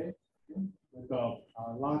for J, okay, with a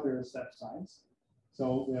larger step size.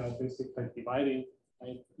 So we are basically dividing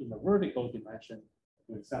in the vertical dimension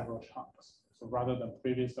with several chunks. So rather than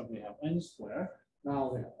previously we have n squared, now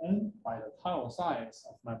we have n by the tile size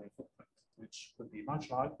of memory footprint, which would be much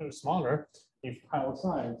larger, smaller if tile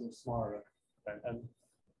size is smaller than n.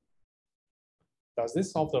 Does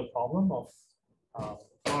this solve the problem of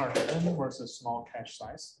large n versus small cache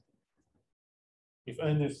size? If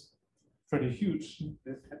n is pretty huge,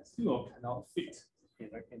 this still cannot fit in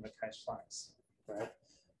the cache size, right?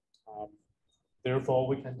 Therefore,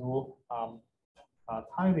 we can do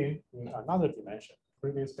tiling in another dimension.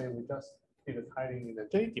 Previously, we just did the tiling in the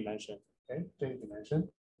J dimension, okay, J dimension.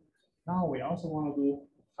 Now we also want to do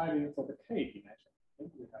tiling for the K dimension. Okay?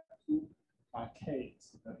 We have 2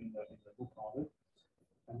 Ks in the loop order.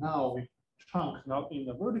 And now we chunk not in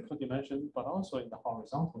the vertical dimension, but also in the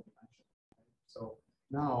horizontal dimension. So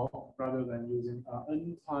now, rather than using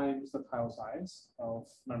n times the tile size of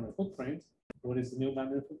memory footprint, what is the new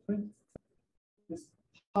memory footprint? This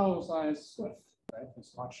tile size square, right?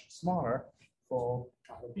 It's much smaller for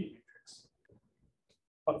the B matrix.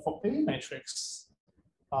 But for A matrix,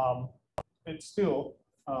 it still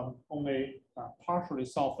only partially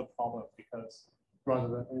solved the problem, because rather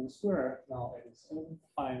than n squared, now it is n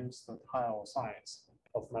times the tile size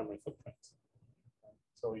of memory footprint.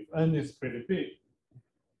 So if n is pretty big,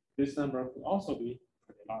 this number could also be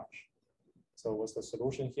pretty large. So what's the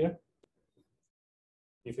solution here?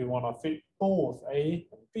 If we want to fit both A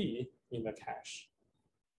and B in the cache,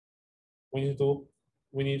 we need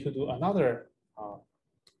to do another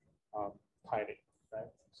tiling,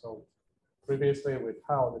 right? So previously we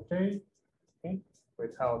tiled the J, okay? We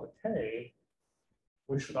tiled the K.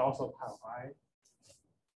 We should also tile I.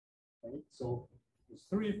 Okay? So these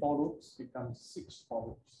 3 for loops becomes 6 for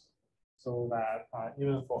loops. So that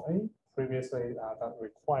even for A, previously that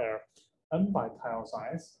require n by tile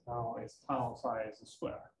size, now it's tile size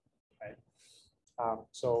square, right?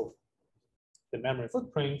 So the memory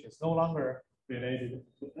footprint is no longer related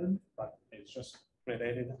to n, but it's just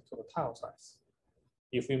related to the tile size.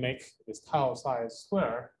 If we make this tile size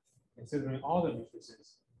square, considering all the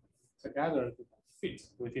matrices together to fit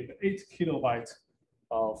within the 8 kilobyte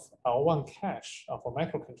of L1 cache of a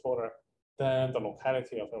microcontroller, then the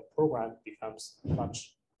locality of the program becomes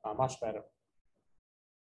much better.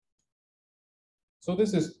 So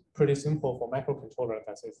this is pretty simple for microcontroller.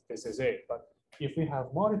 This is it. But if we have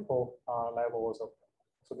multiple levels of,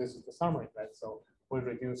 so this is the summary, right? So we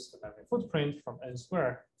reduce the memory footprint from n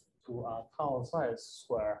squared to tau size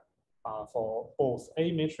square for both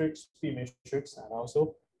A matrix, B matrix, and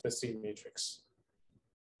also the C matrix.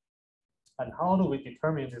 And how do we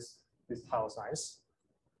determine this tau size?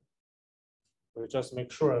 We just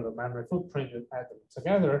make sure the memory footprint you add them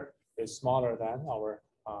together is smaller than our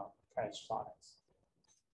cache size.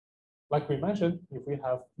 Like we mentioned, if we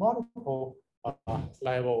have multiple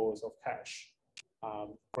levels of cache,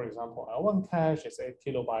 for example, L1 cache is 8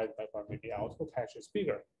 kilobytes, but maybe L2 cache is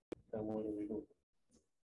bigger, then what do we do?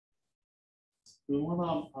 We want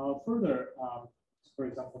to further, for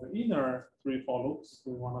example, the inner 3 for loops,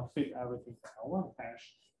 we want to fit everything to L1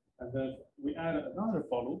 cache. And then we add another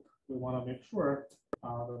for loop. We want to make sure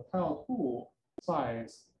the L2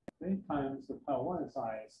 size 8 times the L1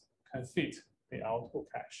 size can fit the L2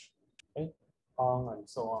 cache. Okay, on and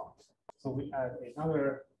so on. So we add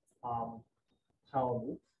another tau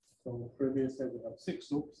loop. So previously we have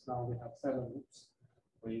 6 loops, now we have 7 loops.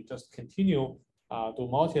 We just continue do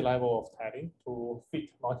multi-level of tiling to fit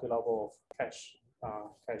multi-level of cache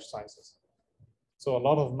sizes. So a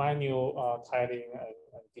lot of manual tiling and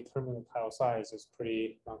determining tile size is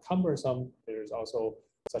pretty cumbersome. There's also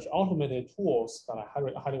such automated tools that I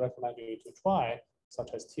highly recommend you to try,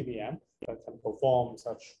 such as TVM, that can perform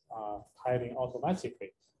such tiling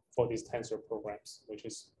automatically for these tensor programs, which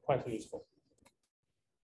is quite useful.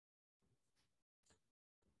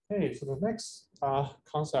 Okay, so the next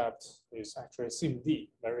concept is actually SIMD,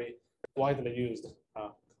 very widely used.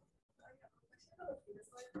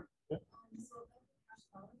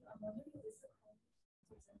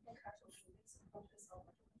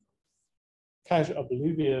 Cache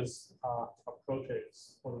oblivious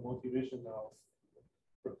approaches for the motivation of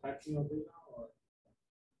protecting of data, or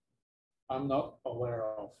I'm not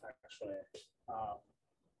aware of actually.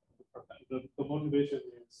 The motivation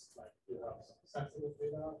is like you have some sensitive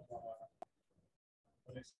data.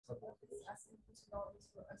 What is the motivation? Asking you to go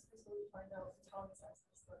into explicitly find out the target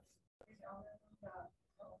sizes, but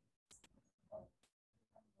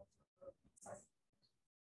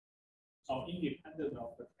so independent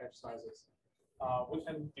of the cache sizes. We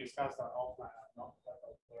can discuss that offline. I'm not quite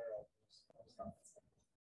aware of this stuff.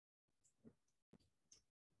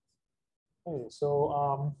 Okay,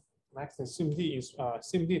 so next is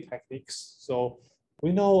SIMD techniques. So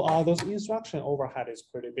we know those instruction overhead is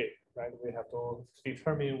pretty big, right? We have to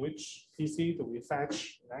determine which PC do we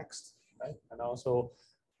fetch next, right? And also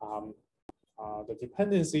the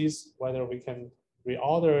dependencies, whether we can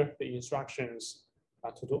reorder the instructions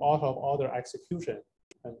to do out of order execution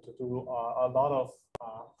and to do a lot of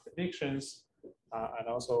predictions and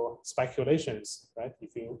also speculations, right?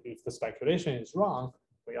 If the speculation is wrong,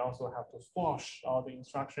 we also have to squash all the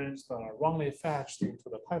instructions that are wrongly fetched into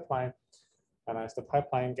the pipeline. And as the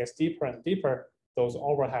pipeline gets deeper and deeper, those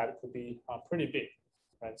overhead could be pretty big,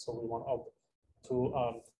 right? So we want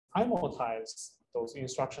to amortize those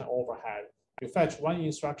instruction overhead. You fetch one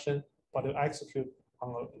instruction, but you execute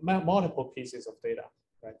on multiple pieces of data,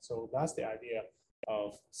 right? So that's the idea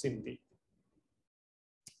of SIMD.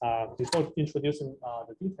 Before introducing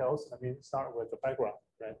the details, let me start with the background,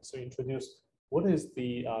 right? So introduce what is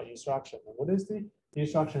the instruction and what is the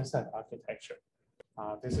instruction set architecture.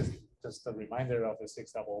 This is just a reminder of the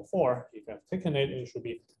 604. If you have taken it, it should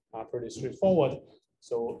be pretty straightforward.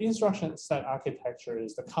 So instruction set architecture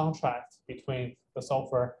is the contract between the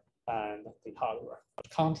software and the hardware.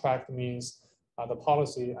 Contract means the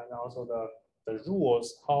policy and also the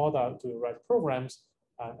rules, how to write programs,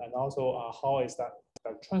 and also how is that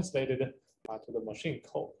translated to the machine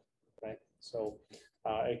code, right? So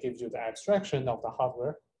it gives you the abstraction of the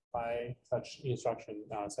hardware by such instruction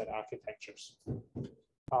set architectures.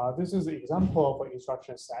 This is an example of an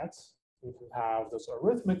instruction set. You can have those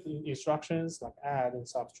arithmetic instructions like add and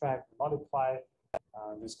subtract, multiply.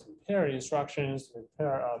 These compare instructions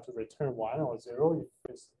to return 1 or 0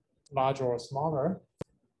 if it's larger or smaller.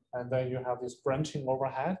 And then you have this branching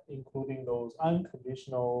overhead, including those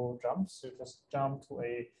unconditional jumps. You just jump to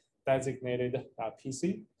a designated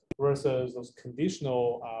PC versus those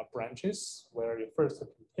conditional branches where you first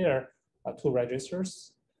compare 2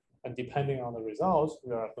 registers. And depending on the results,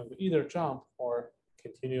 we are going to either jump or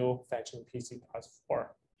continue fetching PC plus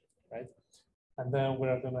 4, right? And then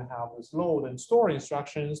we're going to have this load and store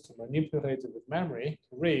instructions to manipulate it with memory,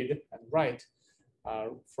 to read and write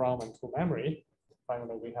from and to memory.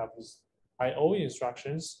 Finally, we have these I/O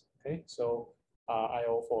instructions. Okay, so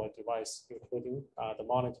I/O for a device, including the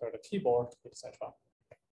monitor, the keyboard, etc.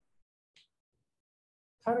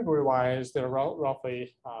 Category-wise, there are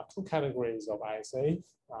roughly two categories of ISA.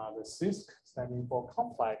 The CISC, standing for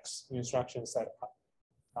complex instruction set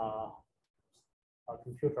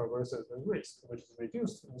computer, versus the RISC, which is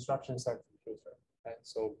reduced instruction set computer. And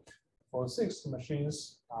so for CISC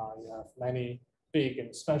machines, you have many big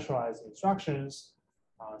and specialized instructions.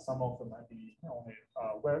 Some of them might be only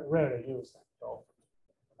rarely used. So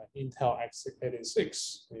Intel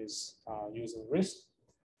x86 is using RISC,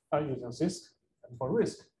 using CISC. And for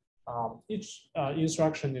RISC, each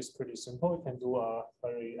instruction is pretty simple. It can do a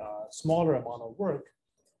very smaller amount of work,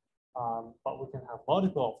 but we can have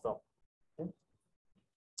multiple of them. Okay?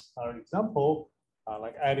 Our example,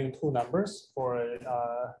 like adding two numbers for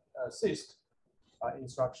a CISC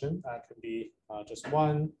instruction could be just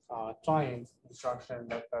one giant instruction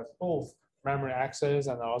that does both memory access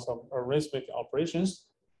and also arithmetic operations,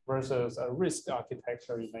 versus a RISC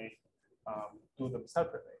architecture. You may do them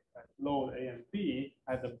separately, and load A and B,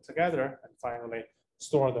 add them together, and finally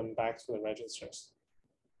store them back to the registers.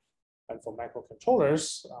 And for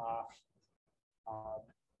microcontrollers,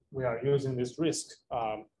 we are using this RISC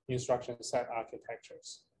instruction set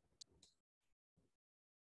architectures.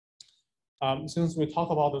 Since we talk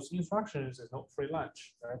about those instructions, there's no free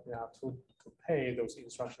lunch, right? We have to pay those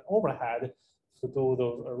instruction overhead to do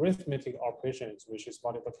those arithmetic operations, which is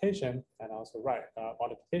multiplication and also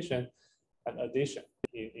multiplication and addition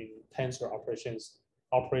in tensor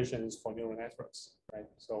operations for neural networks, right?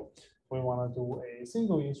 So we want to do a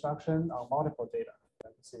single instruction on multiple data.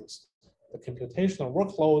 And since the computational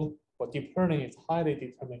workload for deep learning is highly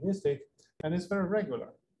deterministic and it's very regular,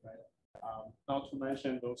 right? Not to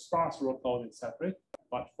mention those sparse workload is separate,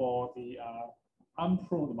 but for the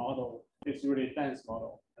unpruned model, it's really dense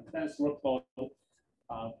model. And dense workload,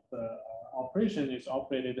 the operation is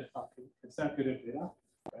operated on consecutive data,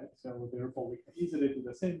 right? So therefore, we can easily do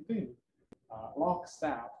the same thing,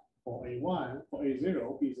 lockstep for A1, for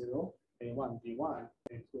A0, B0, A1, B1,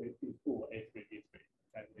 A2, A2, A3, B3.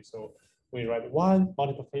 And so we write one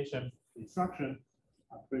multiplication instruction.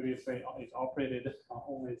 Previously, it operated on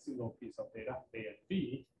only a single piece of data, A and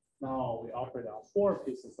B. Now we operate on 4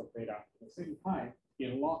 pieces of data at the same time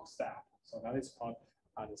in lockstep. So that is called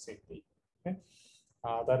the same thing. Okay,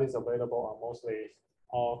 that is available on mostly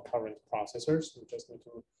all current processors. We just need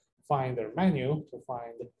to find their menu to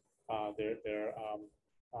find their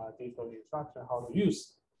detailed instruction how to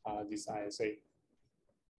use this ISA.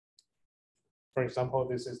 For example,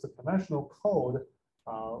 this is the conventional code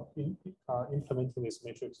implementing this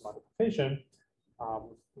matrix multiplication.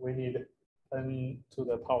 We need n to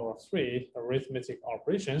the power of 3 arithmetic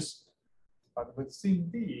operations, but with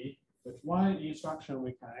SIMD, with one instruction,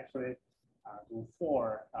 we can actually do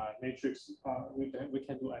 4 matrix. We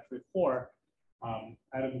can do actually 4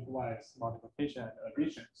 element-wise multiplication and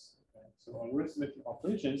additions. Okay? So arithmetic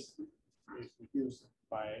operations is reduced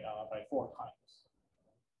by 4 times.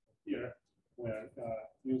 Here we're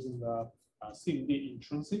using the SIMD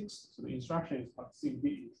intrinsics. So the instruction is called SIMD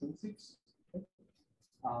intrinsics. Okay?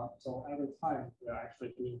 So every time we're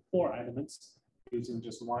actually doing 4 elements using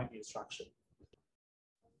just one instruction.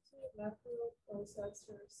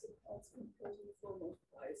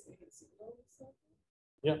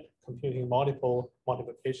 Yeah, computing multiple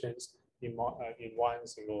multiplications in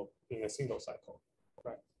a single cycle.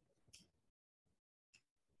 Right.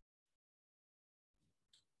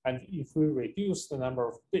 And if we reduce the number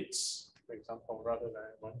of bits, for example, rather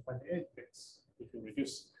than 128 bits, if we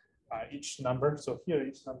reduce each number, so here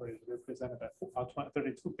each number is represented by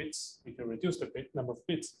 32 bits. If you reduce the number of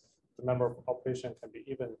bits, the number of operations can be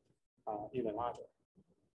even larger.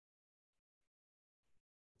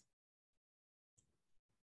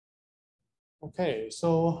 Okay,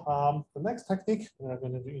 so the next technique we're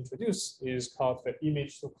going to introduce is called the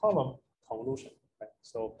image to column convolution. Right?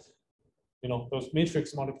 So, you know, those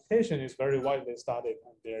matrix multiplication is very widely studied,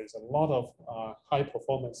 and there's a lot of high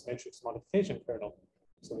performance matrix multiplication kernel.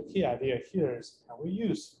 So the key idea here is, can we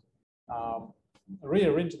use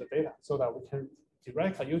rearrange the data so that we can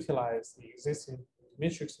directly utilize the existing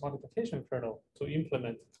matrix multiplication kernel to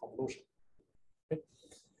implement convolution. Okay.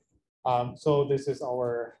 So this is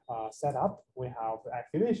our setup. We have the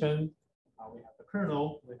activation, we have the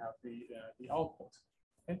kernel, we have the output.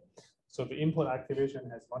 Okay. So the input activation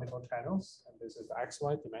has multiple channels, and this is the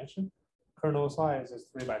XY dimension. Kernel size is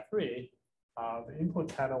 3 by 3. The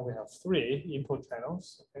input channel, we have 3 input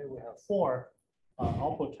channels. Okay, we have 4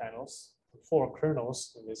 output channels, 4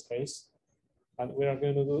 kernels in this case. And we are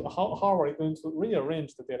going to do, how are we going to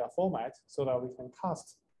rearrange the data format so that we can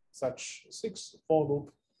cast such 6 for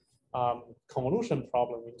loop convolution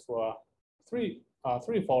problem into a three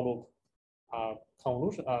for loop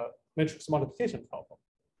convolution matrix multiplication problem.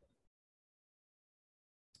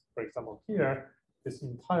 For example, here, this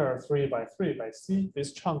entire 3 by 3 by C,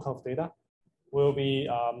 this chunk of data will be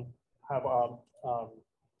have a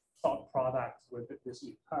dot product with this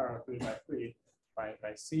entire 3 by 3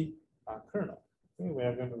 by C kernel. Okay, we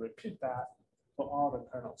are going to repeat that for all the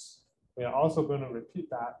kernels. We are also going to repeat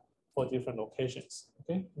that for different locations.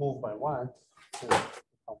 Okay, move by one to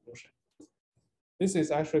convolution. This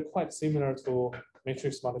is actually quite similar to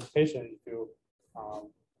matrix multiplication. If you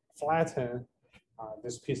flatten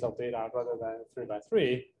this piece of data rather than 3 by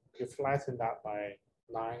 3, you flatten that by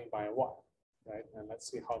 9 by 1, right? And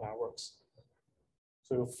let's see how that works.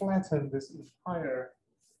 So you flatten this entire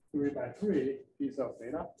 3 by 3 piece of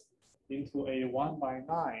data into a 1 by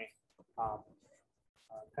 9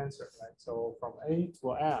 tensor, right? So from A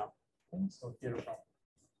to M. Okay? So here from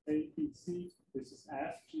A, B, C, this is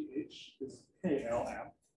F, G, H, this is K, L,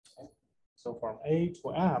 M. Okay? So from A to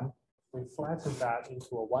M, we flatten that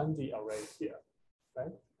into a 1D array here,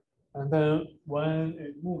 right? And then when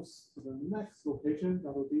it moves to the next location,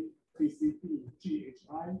 that will be P, C, B, G, H,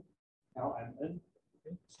 I, L, and N.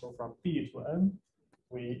 Okay? So from B to N,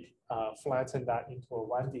 we flatten that into a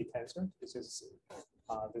 1D tensor.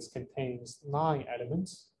 This contains 9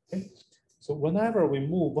 elements. Okay? So whenever we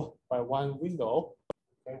move by one window,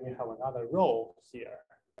 okay, we have another row here,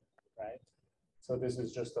 right? So this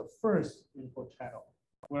is just the first input channel.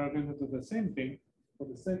 We're going to do the same thing for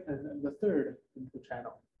the second and the third input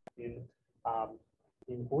channel in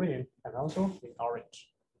green and also in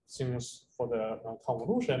orange. Since for the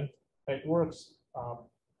convolution, it works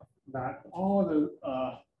that all the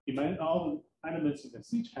elements in the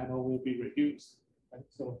C channel will be reduced. Right?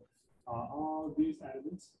 So all these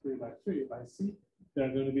elements, 3 by 3 by C,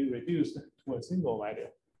 they're going to be reduced to a single value.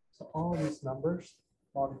 So all these numbers,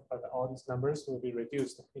 multiplied by all these numbers, will be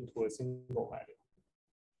reduced into a single value.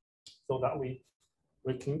 So that we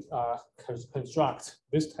can construct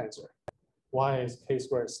this tensor. Why is K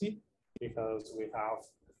squared C? Because we have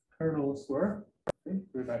kernel square, okay,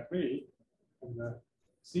 3 by 3, and the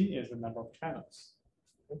C is the number of channels.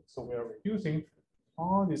 Okay? So we are reducing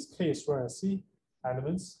all these K squared C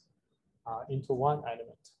elements into one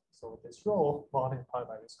element. So this row multiplied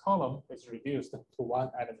by this column is reduced to one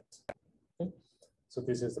element. Okay? So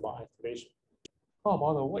this is about activation. How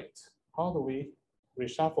about the weight? How do we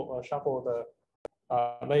reshuffle or shuffle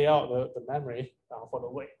the layout the memory for the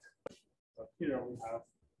weight? So here we have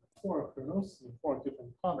 4 kernels in 4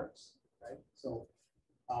 different colors, right? So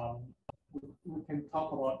we can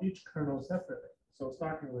talk about each kernel separately. So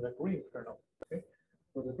starting with a green kernel, okay?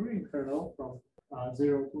 So the green kernel from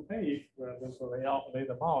 0 to 8, we're going to lay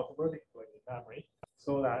them out vertically in memory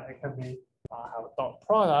so that it can be have a dot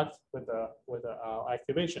product with the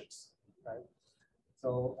activations, right?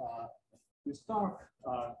 So this dark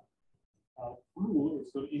blue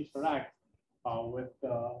is going to interact with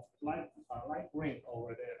the light green over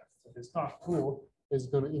there. So this dark blue is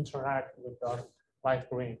going to interact with the light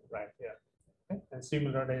green right here. Okay? And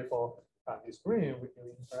similarly for this green, we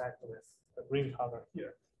can interact with the green color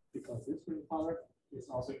here, because this green color is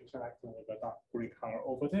also interacting with the dark green color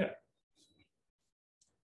over there.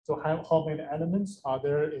 So how many elements are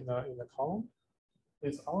there in the column?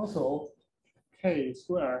 It's also K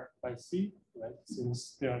squared by C, right?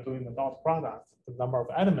 Since they are doing the dot product, the number of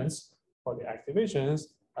elements for the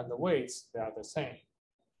activations and the weights, they are the same.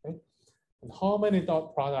 Okay? And how many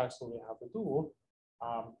dot products do we have to do?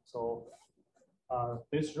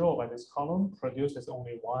 This row by this column produces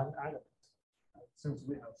only one element. Since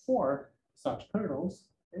we have 4 such kernels,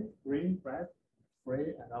 okay, green, red,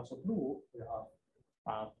 gray, and also blue, we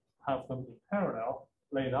have them in parallel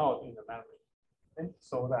laid out in the memory. Okay?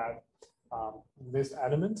 So that this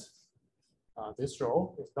element, this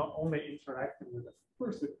row, is not only interacting with the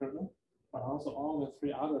first kernel, but also all the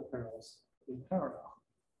 3 other kernels in parallel.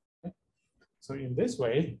 Okay? So in this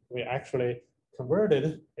way, we actually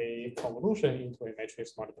converted a convolution into a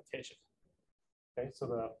matrix multiplication. Okay,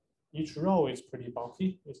 so each row is pretty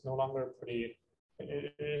bulky. It's no longer pretty.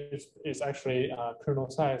 It's actually kernel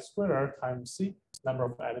size squared times C, number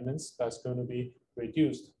of elements that's going to be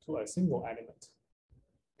reduced to a single element.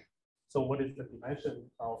 So what is the dimension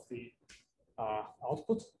of the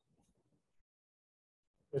output?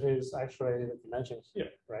 It is actually the dimension here,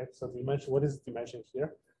 right? So dimension, what is the dimension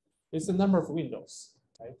here? It's the number of windows,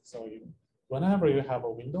 right? So whenever you have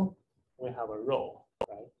a window, we have a row,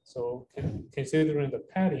 right? So considering the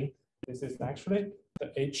padding, this is actually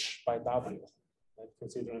the H by W, right?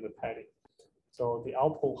 Considering the padding. So the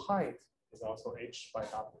output height is also H by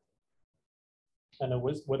W. And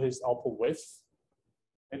what is output width?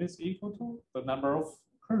 It is equal to the number of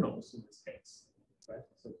kernels in this case, right?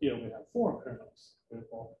 So here we have 4 kernels,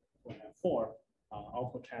 therefore we have 4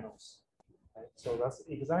 output channels, right? So that's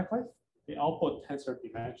exactly the output tensor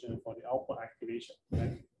dimension for the output activation,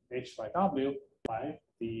 right? H by W by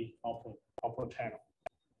the output channel.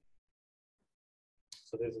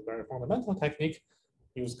 So this is a very fundamental technique.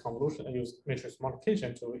 Use convolution, use matrix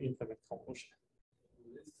multiplication to implement convolution.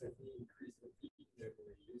 This technique increase the peak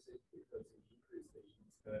memory usage because it increases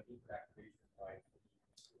the activation by.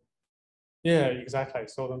 Yeah, exactly.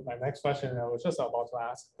 So my next question I was just about to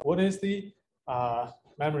ask: what is the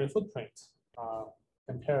memory footprint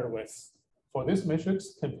compared with for this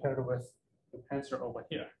matrix compared with the tensor over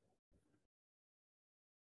here?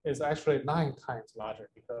 It's actually 9 times larger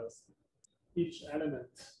because each element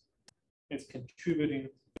is contributing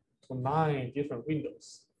to 9 different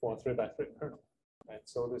windows for a 3x3 kernel. Right?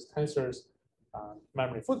 So this tensor's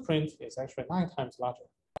memory footprint is actually 9 times larger.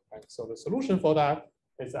 Right? So the solution for that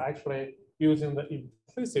is actually using the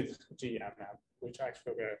implicit GMM, which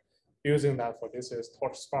actually we're using that for this is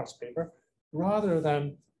torch sparse paper, rather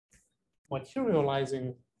than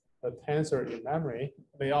materializing the tensor in memory,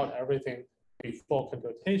 lay out everything before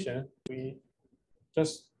computation. We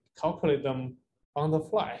just calculate them on the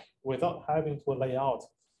fly without having to lay out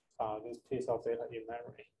this piece of data in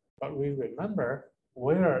memory. But we remember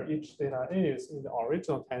where each data is in the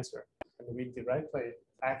original tensor, and we directly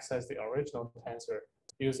access the original tensor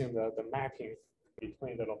using the mapping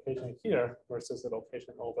between the location here versus the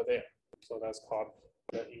location over there. So that's called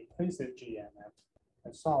the implicit GMM,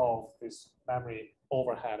 and solve this memory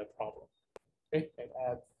overhead problem. Okay, and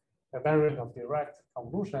add a variant of direct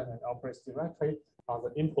convolution and operates directly on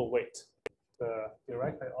the input weight. The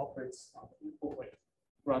directly operates on the input weight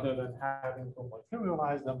rather than having to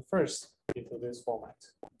materialize them first into this format,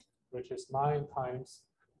 which is 9 times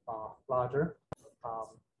larger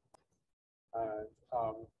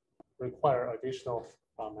and require additional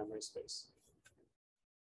memory space.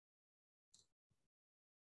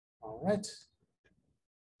 All right.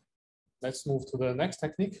 Let's move to the next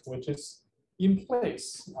technique, which is in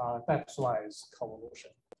place depth-wise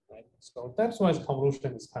convolution. Right? So depth-wise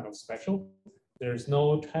convolution is kind of special. There's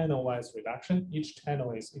no channel-wise reduction. Each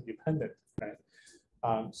channel is independent. Right?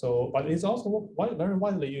 But it's also very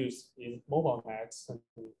widely used in mobile nets and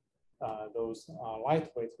those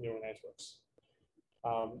lightweight neural networks.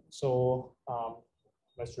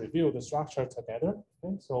 Let's review the structure together.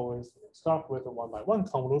 Okay? So we start with the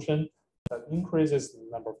 1-by-1 convolution that increases the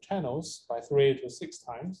number of channels by 3 to 6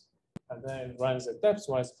 times, and then runs a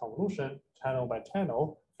depth-wise convolution channel by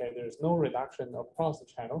channel. Okay, there's no reduction across the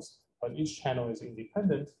channels, but each channel is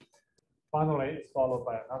independent. Finally, it's followed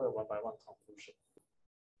by another 1-by-1 convolution.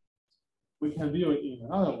 We can view it in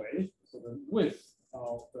another way. So the width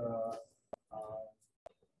of the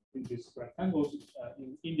in these rectangles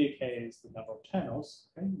indicates the number of channels.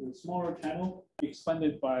 Okay? The smaller channel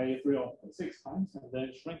expanded by 3 or 6 times and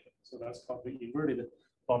then shrink it. So that's called the inverted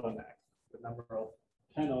bottleneck. The number of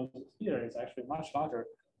channels here is actually much larger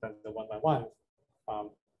than the 1-by-1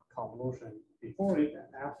 convolution before it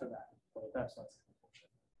and after that for the depth-wise convolution.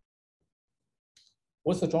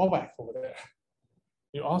 What's the drawback over there?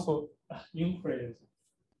 You also increase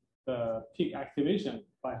the peak activation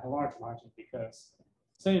by a large margin because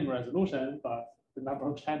same resolution, but the number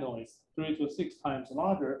of channels is 3 to 6 times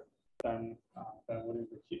larger than what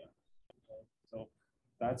is here. Okay? So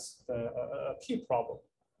that's a key problem.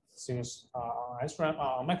 Since SRAM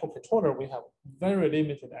microcontroller, we have very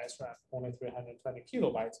limited SRAM, only 320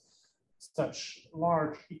 kilobytes. Such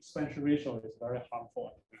large expansion ratio is very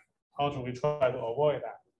harmful. How do we try to avoid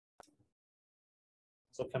that?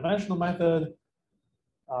 So conventional method.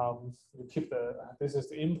 You keep this is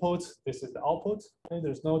the input, this is the output. Okay,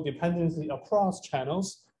 there's no dependency across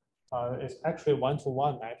channels. It's actually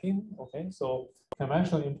 1-to-1 mapping. Okay, so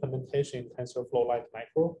conventional implementation TensorFlow like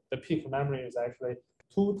micro, the peak memory is actually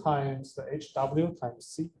 2 times the HW times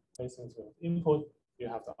C. Since you have input, you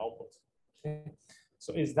have the output. Okay,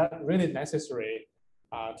 so is that really necessary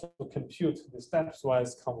to compute the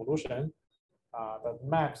steps-wise convolution that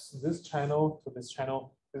maps this channel to this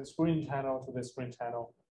channel, this green channel to this green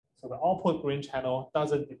channel? So the output green channel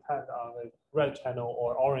doesn't depend on the red channel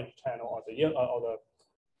or orange channel or the yellow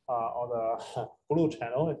or the blue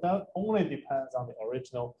channel. It only depends on the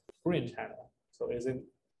original green channel. So is it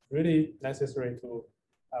really necessary to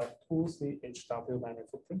have 2 CHW memory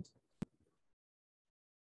footprint?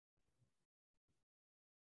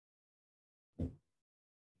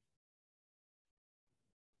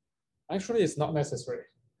 Actually, it's not necessary,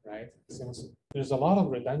 right? Since there's a lot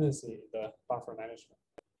of redundancy in the buffer management.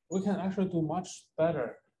 we can actually do much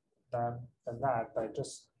better than that by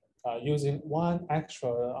just using one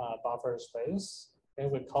extra buffer space.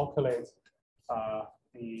 And we calculate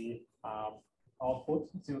the output,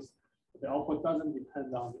 since the output doesn't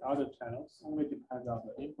depend on the other channels, only depends on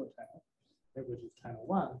the input channel, okay, which is channel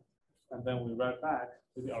 1. And then we write back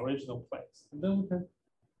to the original place. And then we can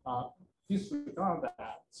disregard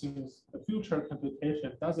that, since the future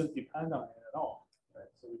computation doesn't depend on it at all.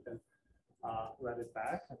 Right? So we can write it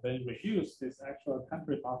back and then reuse this actual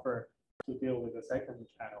temporary buffer to deal with the second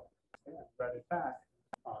channel. Okay? And write it back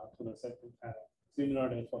to the second channel.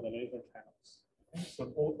 Similarly for the later channels. Okay?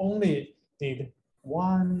 So we only need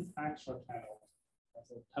one extra channel as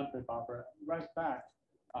a temporary buffer. Write back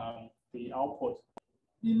the output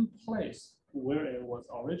in place where it was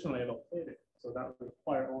originally located. So that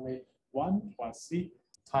requires only 1 plus C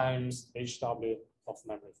times HW of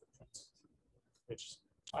memory footprint, which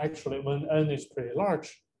actually when N is pretty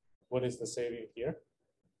large, what is the saving here?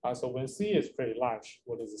 So when C is pretty large,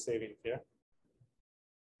 what is the saving here?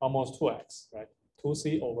 Almost 2x, right?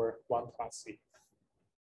 2C over 1 plus C.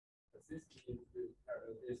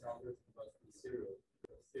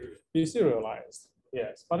 Be serialized,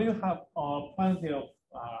 yes. But you have plenty of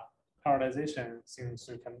parallelization, since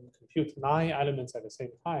you can compute 9 elements at the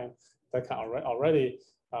same time that can already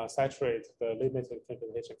saturate the limited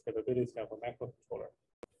computation capability of a microcontroller.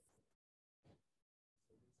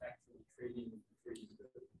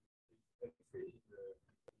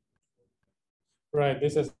 Right,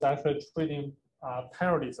 this is actually treating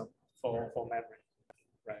parallelism for memory,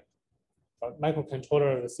 right? But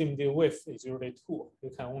microcontroller, the CMD width is usually 2. You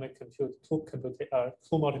can only compute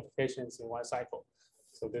two multiplications in one cycle.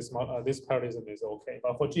 So this parallelism is okay,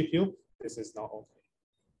 but for GPU, this is not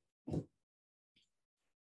okay.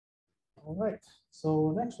 All right,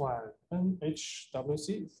 so next one,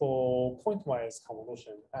 NHWC for pointwise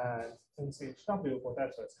convolution and NCHW for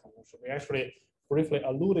depth-wise convolution. We actually briefly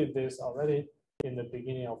alluded this already in the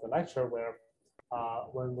beginning of the lecture, where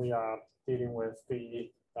when we are dealing with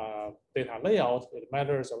the data layout, it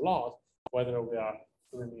matters a lot whether we are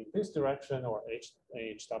doing in this direction or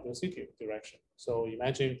HWC direction. So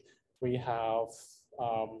imagine we have,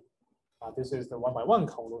 this is the 1-by-1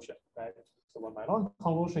 convolution, right? So 1-by-1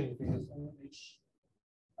 convolution, if you use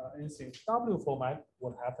NCHW format,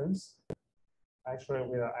 what happens? Actually,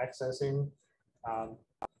 we are accessing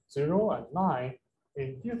 0 and 9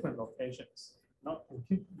 in different locations, not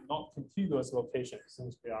contiguous locations,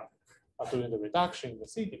 since we are doing the reduction in the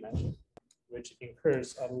C dimension, which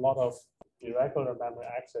incurs a lot of irregular memory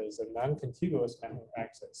access and non-contiguous memory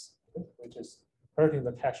access, which is hurting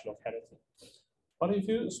the cache locality. But if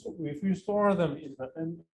you store them in the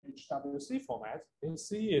NHWC format, then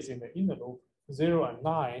C is in the inner loop, 0 and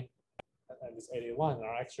 9, and this 81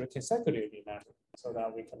 are actually consecutive in memory, so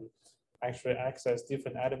that we can actually access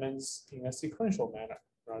different elements in a sequential manner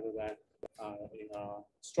rather than in a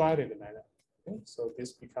strided manner. Okay? So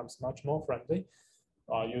this becomes much more friendly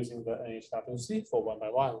using the NHWC for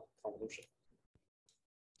 1-by-1 convolution.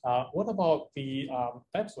 What about the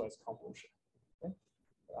depth-wise convolution? Okay?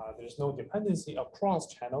 There's no dependency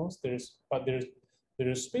across channels. There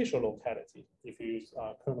is spatial locality if you use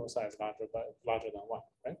kernel size larger than 1,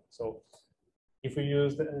 right? So if we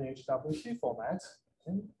use the NHWC format,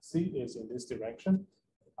 okay, C is in this direction.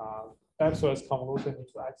 Depth-wise convolution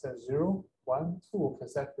needs to access 0, 1, 2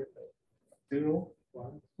 consecutively. 0,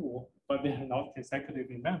 1, 2, but they are not consecutive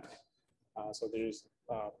in memory. So there is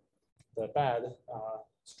the bad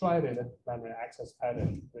strided memory access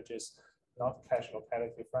pattern, which is not cache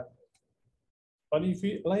locality friendly. But if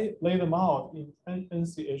we lay them out in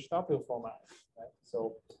NCHW format, right,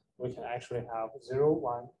 so we can actually have 0,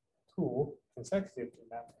 1, 2 consecutive in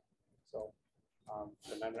memory. So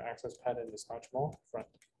the memory access pattern is much more friendly.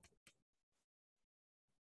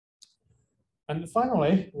 And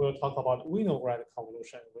finally, we'll talk about Winograd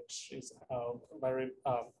convolution, which is a very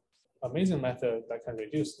amazing method that can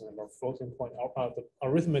reduce the number of floating point the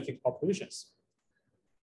arithmetic operations.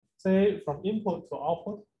 Say from input to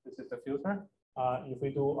output, this is the filter. If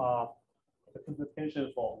we do the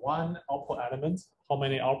computation for one output element, how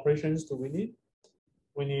many operations do we need?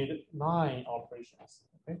 We need 9 operations.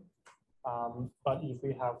 Okay. But if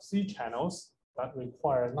we have C channels that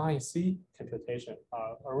require 9C computation,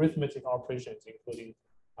 arithmetic operations, including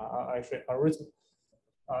actually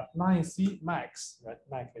 9C max, right?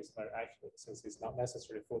 Max is very accurate since it's not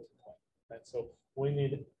necessarily floating point. Right? So we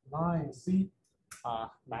need 9C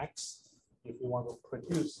max if we want to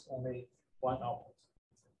produce only one output.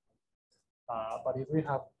 But if we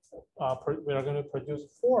have, we are going to produce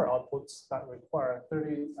 4 outputs that require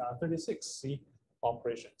 36C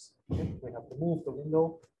operations. Okay? We have to move the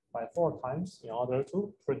window by 4 times in order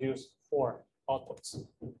to produce 4 outputs.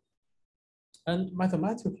 And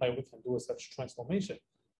mathematically, we can do such transformation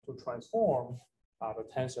to transform the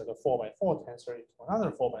tensor, the 4x4 tensor, into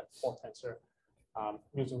another 4x4 tensor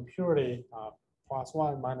using purely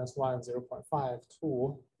 +1, -1, 0.5,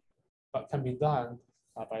 2, but can be done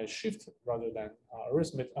by shift rather than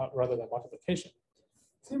arithmetic, rather than multiplication.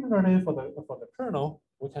 Similarly, for the kernel,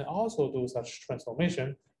 we can also do such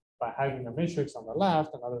transformation by having a matrix on the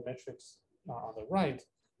left, another matrix on the right,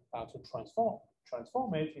 to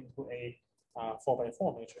transform it into a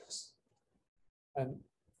 4x4 matrix. And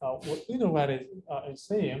what InnoRed is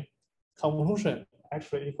saying, convolution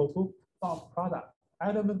actually equal to dot product,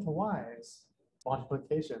 element-wise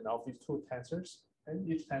multiplication of these two tensors, and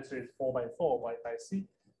each tensor is 4x4 by C,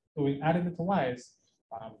 doing element-wise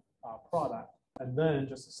product, and then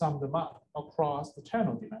just sum them up across the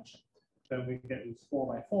channel dimension. Then we get this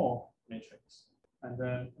 4x4 matrix. And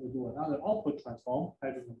then we do another output transform,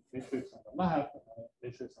 having a matrix on the left and a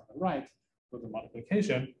matrix on the right, with the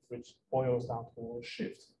multiplication, which boils down to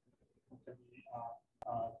shift.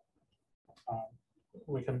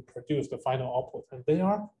 We can produce the final output, and they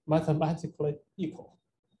are mathematically equal.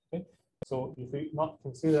 Okay? So if we not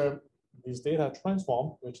consider this data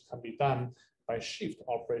transform, which can be done by shift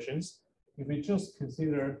operations, if we just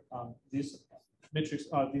consider these matrix,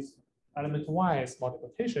 these element-wise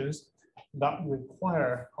multiplications that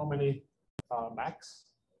require how many max?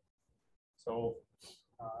 So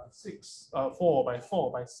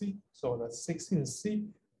 4x4 by C, so that's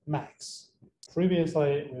 16C max.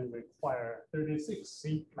 Previously, we require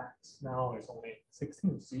 36C max. Now it's only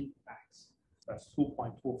 16C max. That's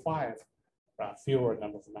 2.25 fewer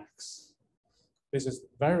number of max. This is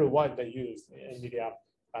very widely used in NVIDIA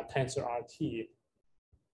TensorRT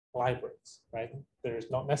libraries, right? There is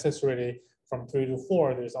not necessarily from 3 to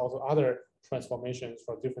 4. There's also other transformations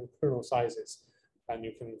for different kernel sizes, and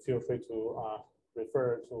you can feel free to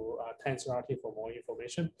refer to TensorRT for more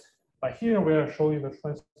information. But here we are showing the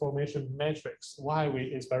transformation matrix. Why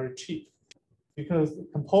it's very cheap? Because the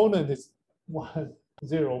component is 1,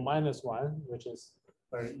 0, -1, which is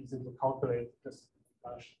very easy to calculate. Just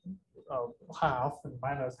half and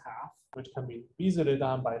minus half, which can be easily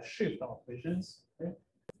done by shift operations. Okay?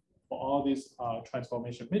 For all these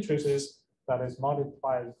transformation matrices, that is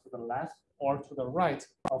multiplied to the left or to the right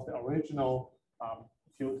of the original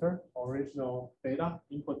filter, original data,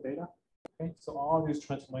 input data. Okay, so all these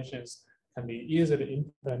transformations can be easily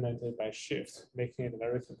implemented by shift, making it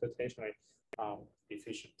very computationally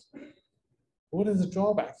efficient. What is the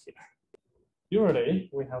drawback here? Usually,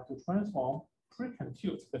 we have to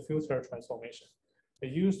pre-compute the filter transformation.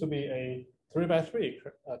 It used to be a 3x3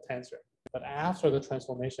 tensor, but after the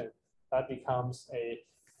transformation, that becomes a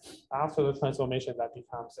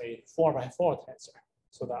 4x4 tensor.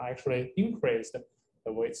 So that actually increased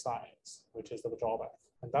the weight size, which is the drawback.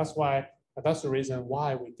 And that's the reason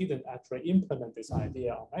why we didn't actually implement this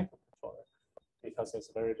idea on microcontroller, because it's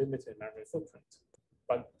a very limited memory footprint.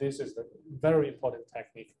 But this is a very important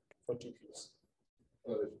technique for GPUs.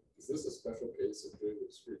 Is this a special case of doing the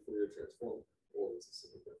discrete Fourier transform, or is this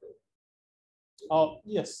something different? Oh,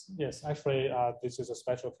 yes. Actually, this is a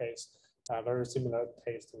special case, very similar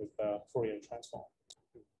case with the Fourier transform.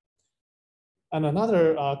 And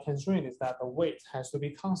another constraint is that the weight has to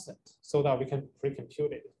be constant so that we can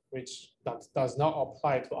pre-compute it, which does not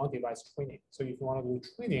apply to on-device training. So if you want to do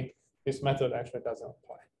training, this method actually doesn't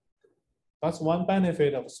apply. That's one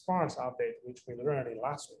benefit of sparse update, which we learned in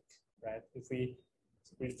last week, right? If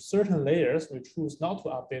with certain layers, we choose not to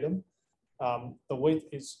update them, the weight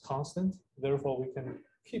is constant. Therefore, we can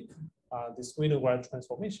keep this Winograd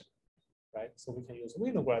transformation, right? So we can use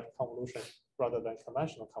Winograd convolution rather than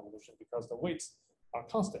conventional convolution because the weights are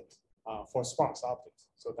constant for sparse update.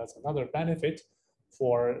 So that's another benefit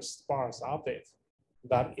for sparse update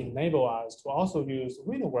that enable us to also use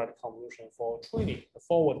Winograd convolution for training the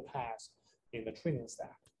forward pass in the training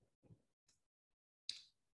stack.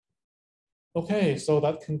 Okay, so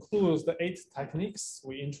that concludes the 8 techniques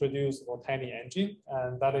we introduced for TinyEngine,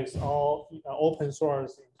 and that is all open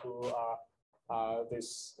source into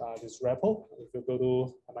this repo. If you go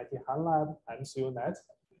to MIT HighLab, MCUNet,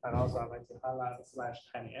 and also MIT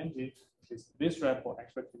HighLab/TinyEngine, this repo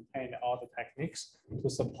actually contains all the techniques to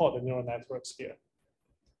support the neural networks here.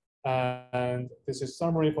 And this is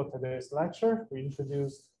summary for today's lecture. We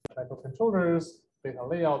introduced microcontrollers, data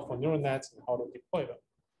layout for neural nets, and how to deploy them.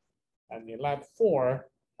 And in lab 4,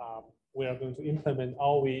 we are going to implement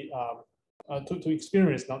all to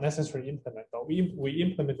experience, not necessarily implement, but we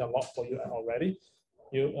implement a lot for you already.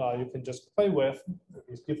 you can just play with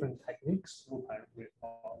these different techniques.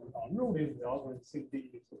 Unruly, we also see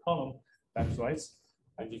the column left, right.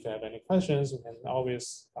 And if you have any questions, you can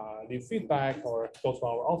always leave feedback or go to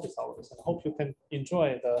our office hours. And I hope you can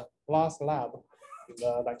enjoy the last lab in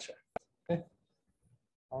the lecture. Okay.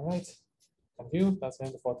 All right. Thank you. That's the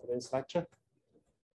end for today's lecture.